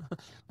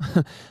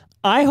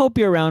 I hope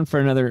you're around for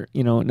another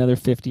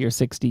 50 or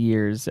 60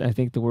 years. I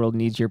think the world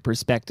needs your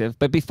perspective.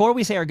 But before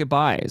we say our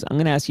goodbyes, I'm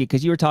going to ask you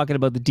because you were talking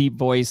about the deep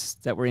voice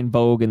that were in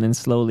vogue and then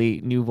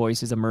slowly new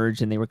voices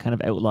emerged and they were kind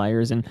of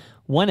outliers. And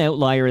one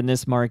outlier in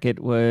this market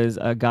was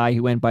a guy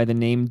who went by the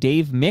name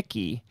Dave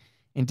Mickey.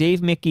 And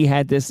Dave Mickey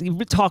had this, he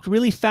talked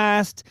really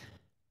fast,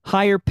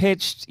 higher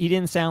pitched. He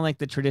didn't sound like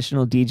the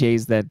traditional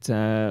DJs that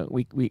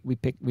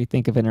we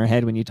think of in our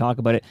head when you talk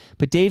about it.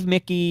 But Dave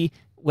Mickey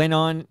went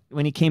on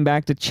when he came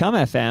back to Chum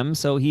FM,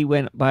 so he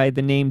went by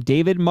the name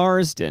David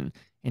Marsden,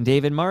 and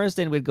David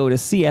Marsden would go to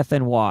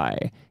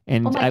CFNY.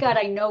 Oh And my God,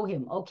 I know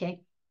him.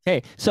 Okay.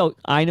 hey, so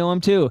I know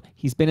him too.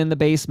 He's been in the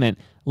basement.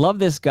 Love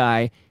this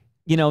guy.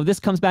 This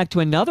comes back to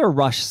another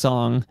Rush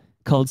song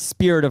called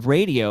 "Spirit of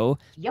Radio."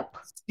 Yep.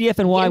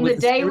 CFNY Begin was the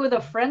the day spirit. with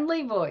a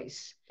friendly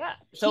voice. Yeah.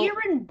 So Here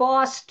in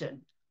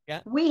Boston,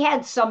 yeah. we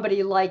had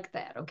somebody like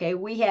that. Okay.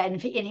 We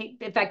had,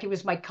 in fact, he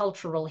was my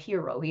cultural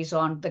hero. He's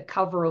on the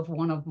cover of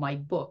one of my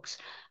books,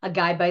 a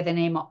guy by the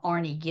name of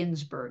Arnie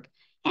Ginsberg.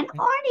 And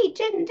Arnie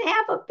didn't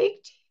have a big,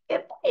 in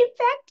fact, he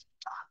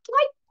talked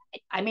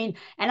like, I mean,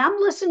 and I'm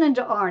listening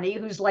to Arnie,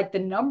 who's like the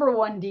number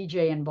one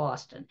DJ in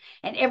Boston.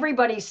 And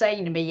everybody's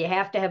saying to me, you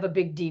have to have a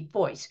big, deep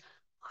voice.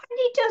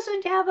 Arnie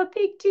doesn't have a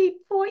big,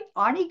 deep voice.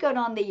 Arnie got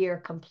on the air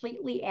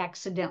completely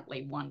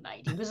accidentally one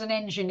night. He was an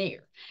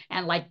engineer,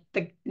 and like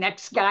the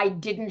next guy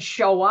didn't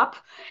show up,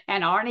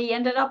 and Arnie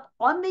ended up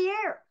on the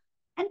air.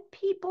 And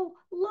people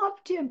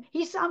loved him.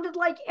 He sounded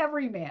like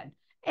every man.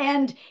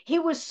 And he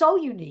was so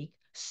unique,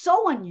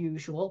 so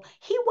unusual.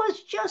 He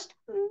was just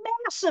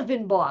massive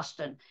in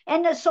Boston.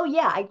 And so,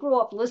 yeah, I grew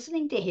up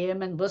listening to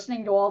him and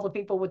listening to all the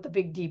people with the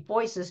big, deep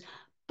voices.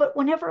 But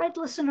whenever I'd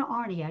listen to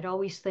Arnie, I'd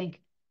always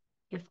think,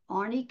 if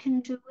Arnie can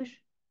do it,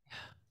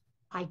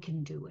 I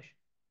can do it.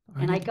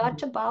 And I Arnie can got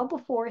do to bow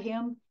before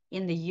him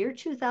in the year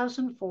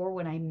 2004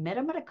 when I met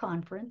him at a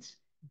conference.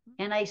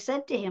 it. And I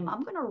said to him,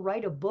 I'm going to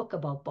write a book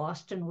about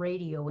Boston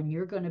radio and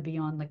you're going to be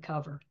on the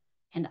cover.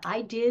 And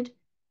I did,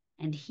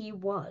 and he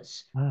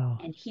was. Wow.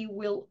 And he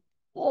will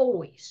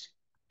always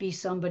be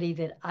somebody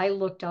that I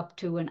looked up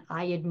to and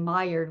I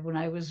admired when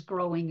I was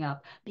growing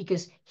up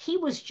because he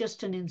was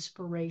just an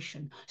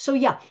inspiration. So,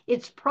 yeah,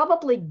 it's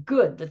probably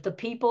good that the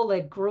people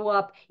that grew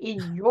up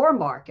in your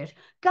market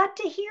got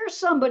to hear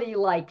somebody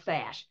like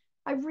that.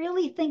 I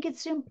really think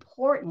it's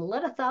important.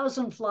 Let a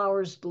thousand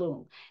flowers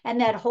bloom.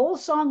 And that whole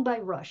song by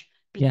Rush,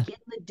 Yeah. Begin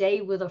the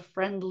Day with a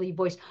Friendly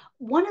Voice.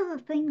 One of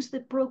the things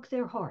that broke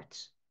their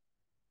hearts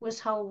was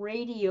how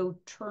radio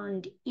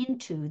turned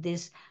into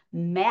this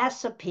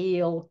mass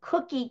appeal,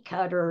 cookie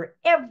cutter,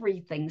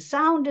 everything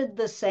sounded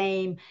the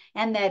same.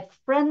 And that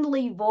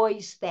friendly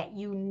voice, that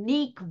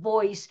unique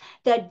voice,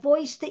 that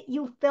voice that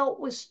you felt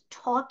was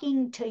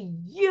talking to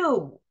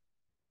you,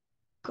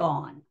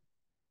 gone.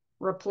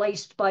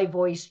 Replaced by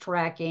voice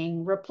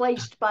tracking,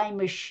 replaced by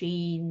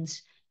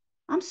machines.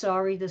 I'm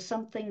sorry, there's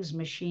some things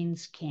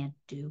machines can't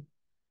do.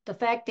 The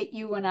fact that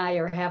you and I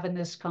are having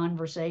this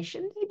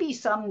conversation, maybe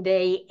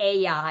someday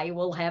AI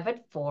will have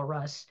it for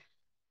us.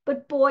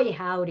 But boy,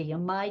 howdy,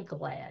 am I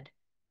glad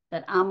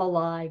that I'm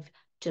alive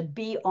to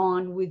be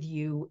on with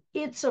you.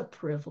 It's a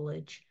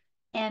privilege.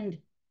 And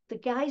the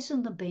guys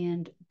in the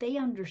band, they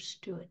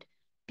understood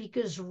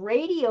because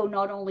radio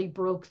not only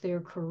broke their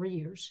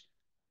careers,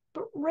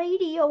 but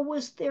radio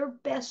was their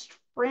best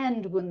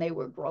friend when they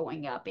were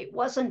growing up. It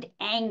wasn't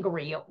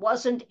angry, it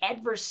wasn't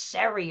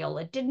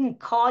adversarial, it didn't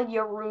call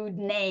you rude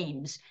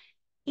names.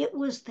 It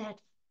was that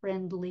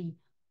friendly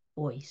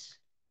voice.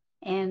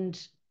 And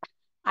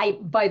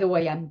by the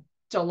way, I'm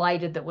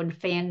delighted that when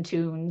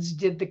Fantunes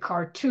did the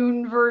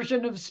cartoon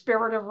version of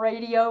Spirit of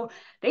Radio,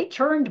 they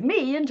turned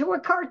me into a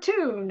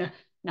cartoon.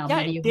 Now, Yeah,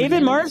 many of my David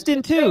enemies Marsden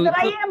would say too. that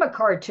So I am a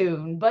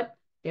cartoon, but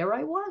there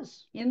I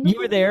was in the you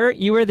were movie. there.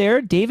 You were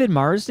there. David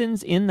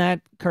Marsden's in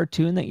that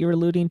cartoon that you're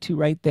alluding to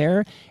right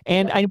there.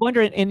 And Yep. I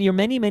wonder, in your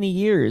many, many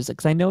years,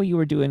 because I know you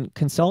were doing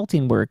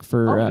consulting work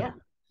Oh, yeah.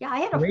 Yeah, I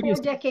had for a radio.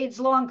 4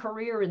 decades long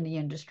career in the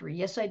industry.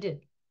 Yes, I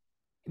did.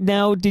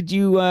 Now, did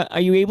you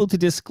are you able to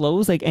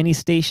disclose like any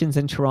stations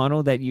in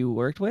Toronto that you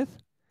worked with?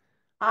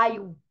 I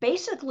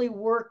basically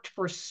worked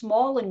for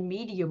small and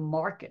medium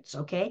markets.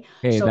 Okay.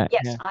 Okay, So, that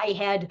yes, yeah. I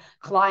had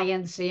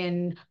clients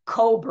in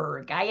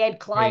Coburg. I had Okay,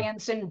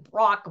 clients in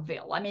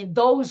Brockville. I mean,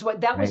 those were,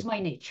 that was right. my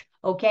niche.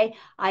 Okay.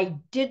 I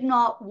did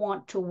not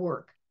want to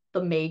work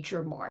the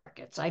major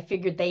markets. I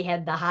figured they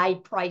had the high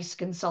price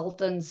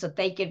consultants that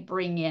they could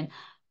bring in.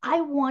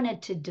 I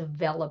wanted to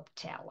develop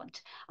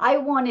talent. I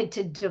wanted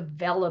to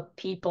develop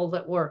people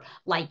that were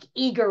like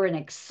eager and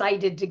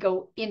excited to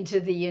go into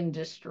the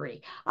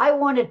industry. I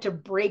wanted to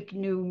break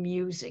new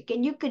music,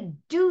 and you could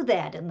do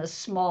that in the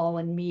small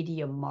and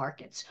medium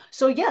markets.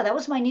 So, yeah, that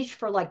was my niche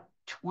for like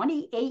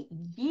 28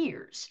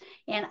 years.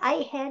 And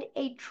I had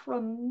a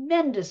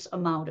tremendous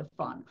amount of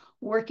fun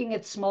working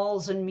at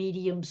smalls and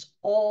mediums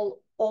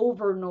all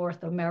over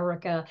North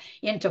America,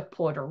 into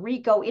Puerto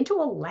Rico, into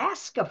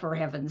Alaska, for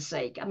heaven's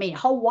sake. I mean,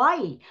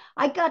 Hawaii.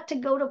 I got to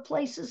go to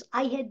places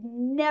I had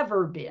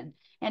never been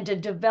and to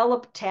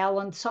develop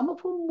talent, some of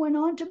whom went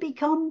on to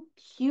become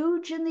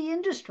huge in the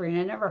industry,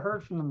 and I never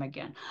heard from them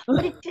again.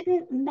 But it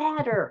didn't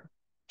matter.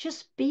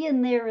 Just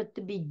being there at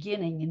the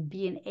beginning and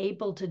being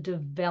able to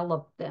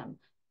develop them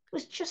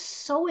was just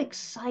so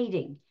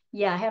exciting.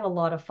 Yeah, I had a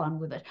lot of fun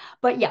with it.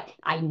 But yeah,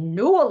 I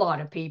knew a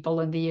lot of people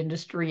in the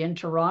industry in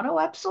Toronto.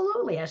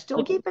 Absolutely. I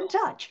still keep in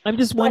touch. I'm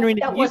just But wondering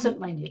if that you wasn't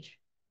my niche.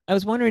 I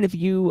was wondering if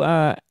you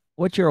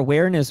what your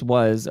awareness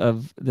was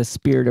of the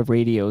Spirit of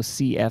Radio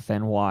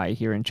CFNY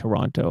here in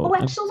Toronto. Oh,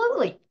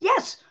 absolutely.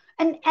 Yes.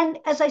 And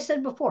as I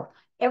said before,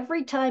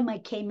 every time I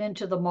came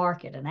into the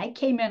market, and I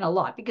came in a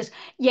lot because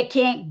you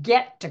can't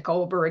get to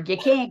Coburg, you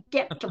can't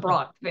get to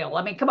Brockville.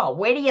 I mean, come on,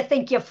 where do you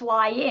think you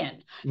fly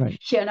in? Right.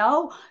 You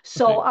know?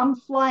 So Okay. I'm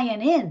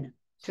flying in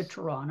to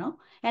Toronto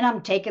and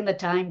I'm taking the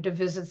time to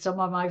visit some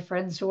of my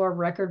friends who are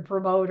record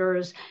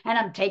promoters, and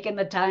I'm taking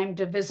the time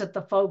to visit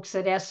the folks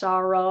at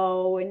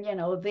SRO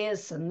and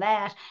this and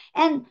that.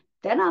 And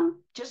then I'm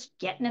just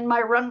getting in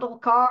my rental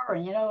car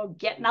and,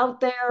 getting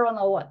out there on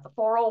the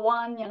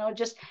 401,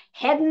 just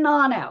heading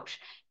on out.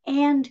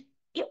 And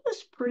it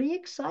was pretty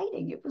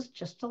exciting. It was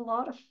just a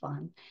lot of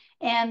fun.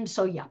 And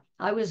so, yeah,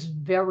 I was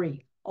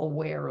very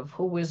aware of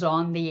who was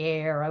on the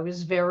air. I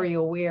was very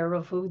aware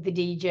of who the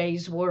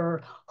DJs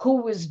were,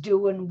 who was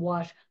doing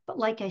what. But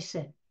like I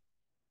said,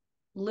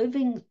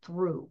 living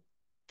through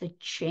the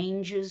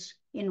changes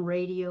in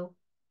radio,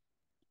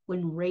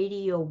 when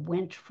radio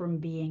went from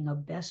being a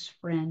best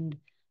friend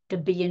to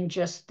being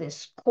just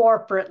this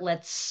corporate,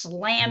 let's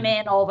slam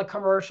in all the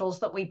commercials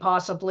that we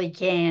possibly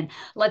can.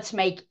 Let's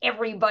make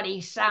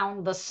everybody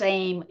sound the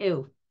same.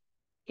 Ew,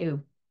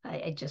 ew.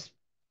 I just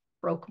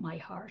broke my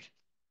heart.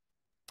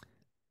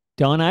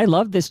 Don, I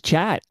love this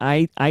chat.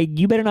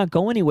 You better not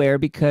go anywhere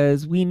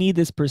because we need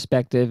this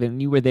perspective.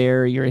 And you were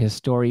there, you're a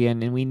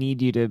historian, and we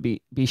need you to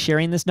be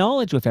sharing this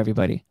knowledge with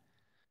everybody.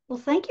 Well,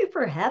 thank you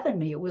for having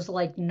me. It was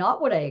like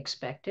not what I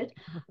expected.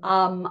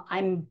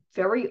 I'm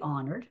very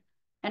honored,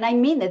 and I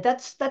mean that.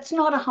 That's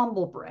not a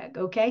humble brag,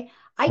 okay?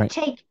 I Right.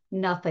 take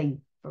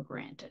nothing for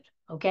granted,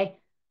 okay?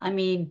 I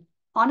mean,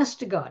 honest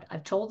to God,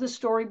 I've told this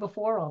story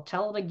before. I'll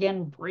tell it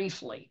again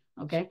briefly,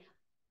 okay?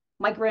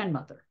 My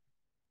grandmother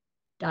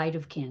died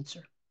of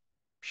cancer.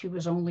 She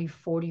was only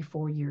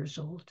 44 years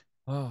old.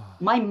 Oh.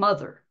 My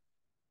mother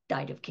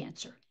died of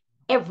cancer.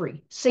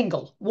 Every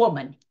single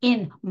woman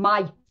in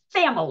my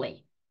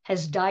family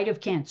has died of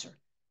cancer,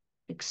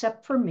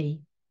 except for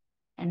me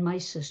and my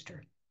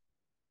sister.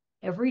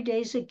 Every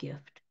day's a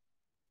gift.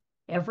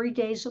 Every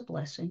day's a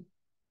blessing.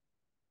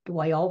 Do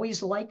I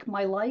always like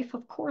my life?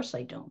 Of course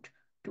I don't.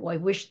 Do I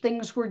wish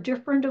things were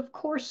different? Of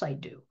course I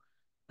do.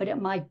 But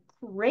am I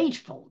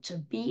grateful to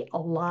be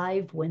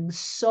alive when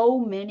so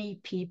many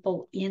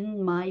people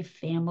in my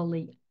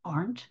family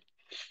aren't?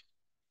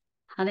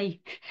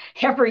 Honey,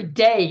 every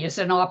day is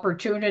an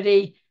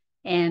opportunity.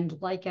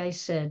 And like I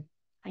said,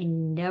 I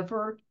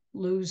never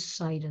lose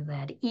sight of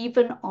that,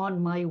 even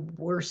on my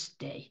worst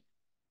day.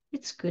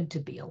 It's good to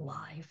be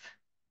alive.